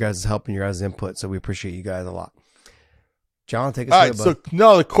to have your guys' help and your guys' input. So we appreciate you guys a lot. John, take us away, bud. So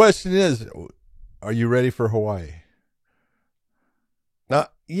no, the question is, are you ready for Hawaii?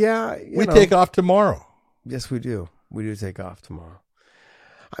 Yeah, we take off tomorrow. Yes, we do. We do take off tomorrow.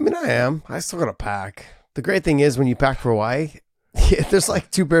 I mean, I am. I still got to pack. The great thing is when you pack for Hawaii, there's like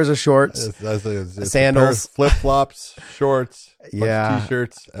 2 pairs of shorts, it's sandals, flip flops, shorts,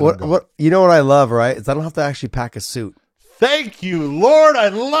 t-shirts. What you know what I love, right? Is I don't have to actually pack a suit. Thank you, Lord. I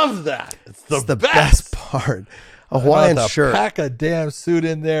love that. It's the best part. A Hawaiian shirt. Pack a damn suit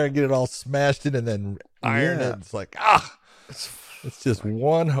in there and get it all smashed in, and then iron it. It's like it's just 2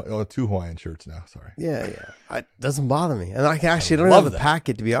 Hawaiian shirts now. Sorry. Yeah. It doesn't bother me, and I don't have to pack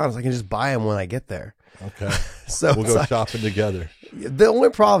it, to be honest. I can just buy them when I get there. Okay. So we'll go shopping together. The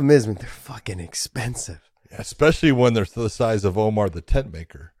only problem is, they're fucking expensive. Yeah, especially when they're the size of Omar the tent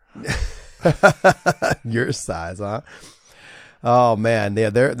maker. Your size, huh? Oh man,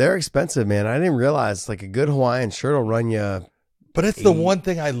 yeah, they're expensive, man. I didn't realize like a good Hawaiian shirt will run you. But it's the one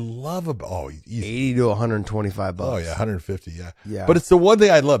thing I love about $80 to $125. Oh yeah, 150. Yeah. But it's the one thing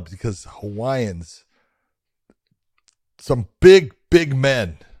I love because Hawaiians, some big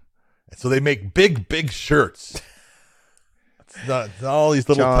men, so they make big shirts. It's not all these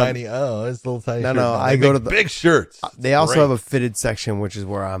little tiny. Oh, it's little tiny. No. I go to the big shirts. They also have a fitted section, which is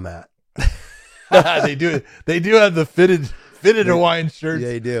where I'm at. They do. They do have the fitted Hawaiian shirts.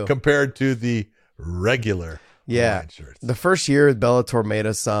 They do, compared to the regular. Hawaiian shirts. The first year Bellator made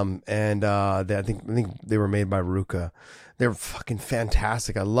us some, and I think they were made by Ruka. They were fucking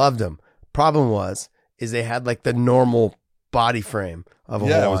fantastic. I loved them. Problem is they had like the normal body frame of a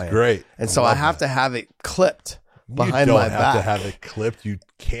Hawaiian. Yeah, it was great. And so I have to have it clipped behind my back. You don't have to have it clipped, you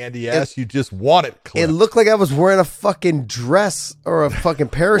candy ass. You just want it clipped. It looked like I was wearing a fucking dress or a fucking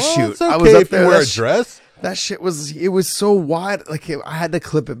parachute. Well, it's okay I was up if there. You wear a dress. That shit was so wide. Like I had to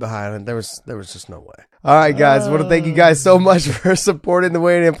clip it behind, and there was just no way. All right, guys. I want to thank you guys so much for supporting the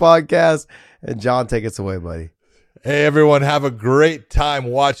Wayne In Podcast. And John, take us away, buddy. Hey, everyone. Have a great time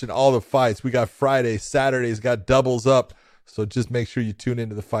watching all the fights. We got Fridays, Saturdays, got doubles up. So just make sure you tune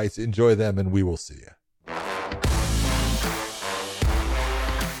into the fights. Enjoy them, and we will see you.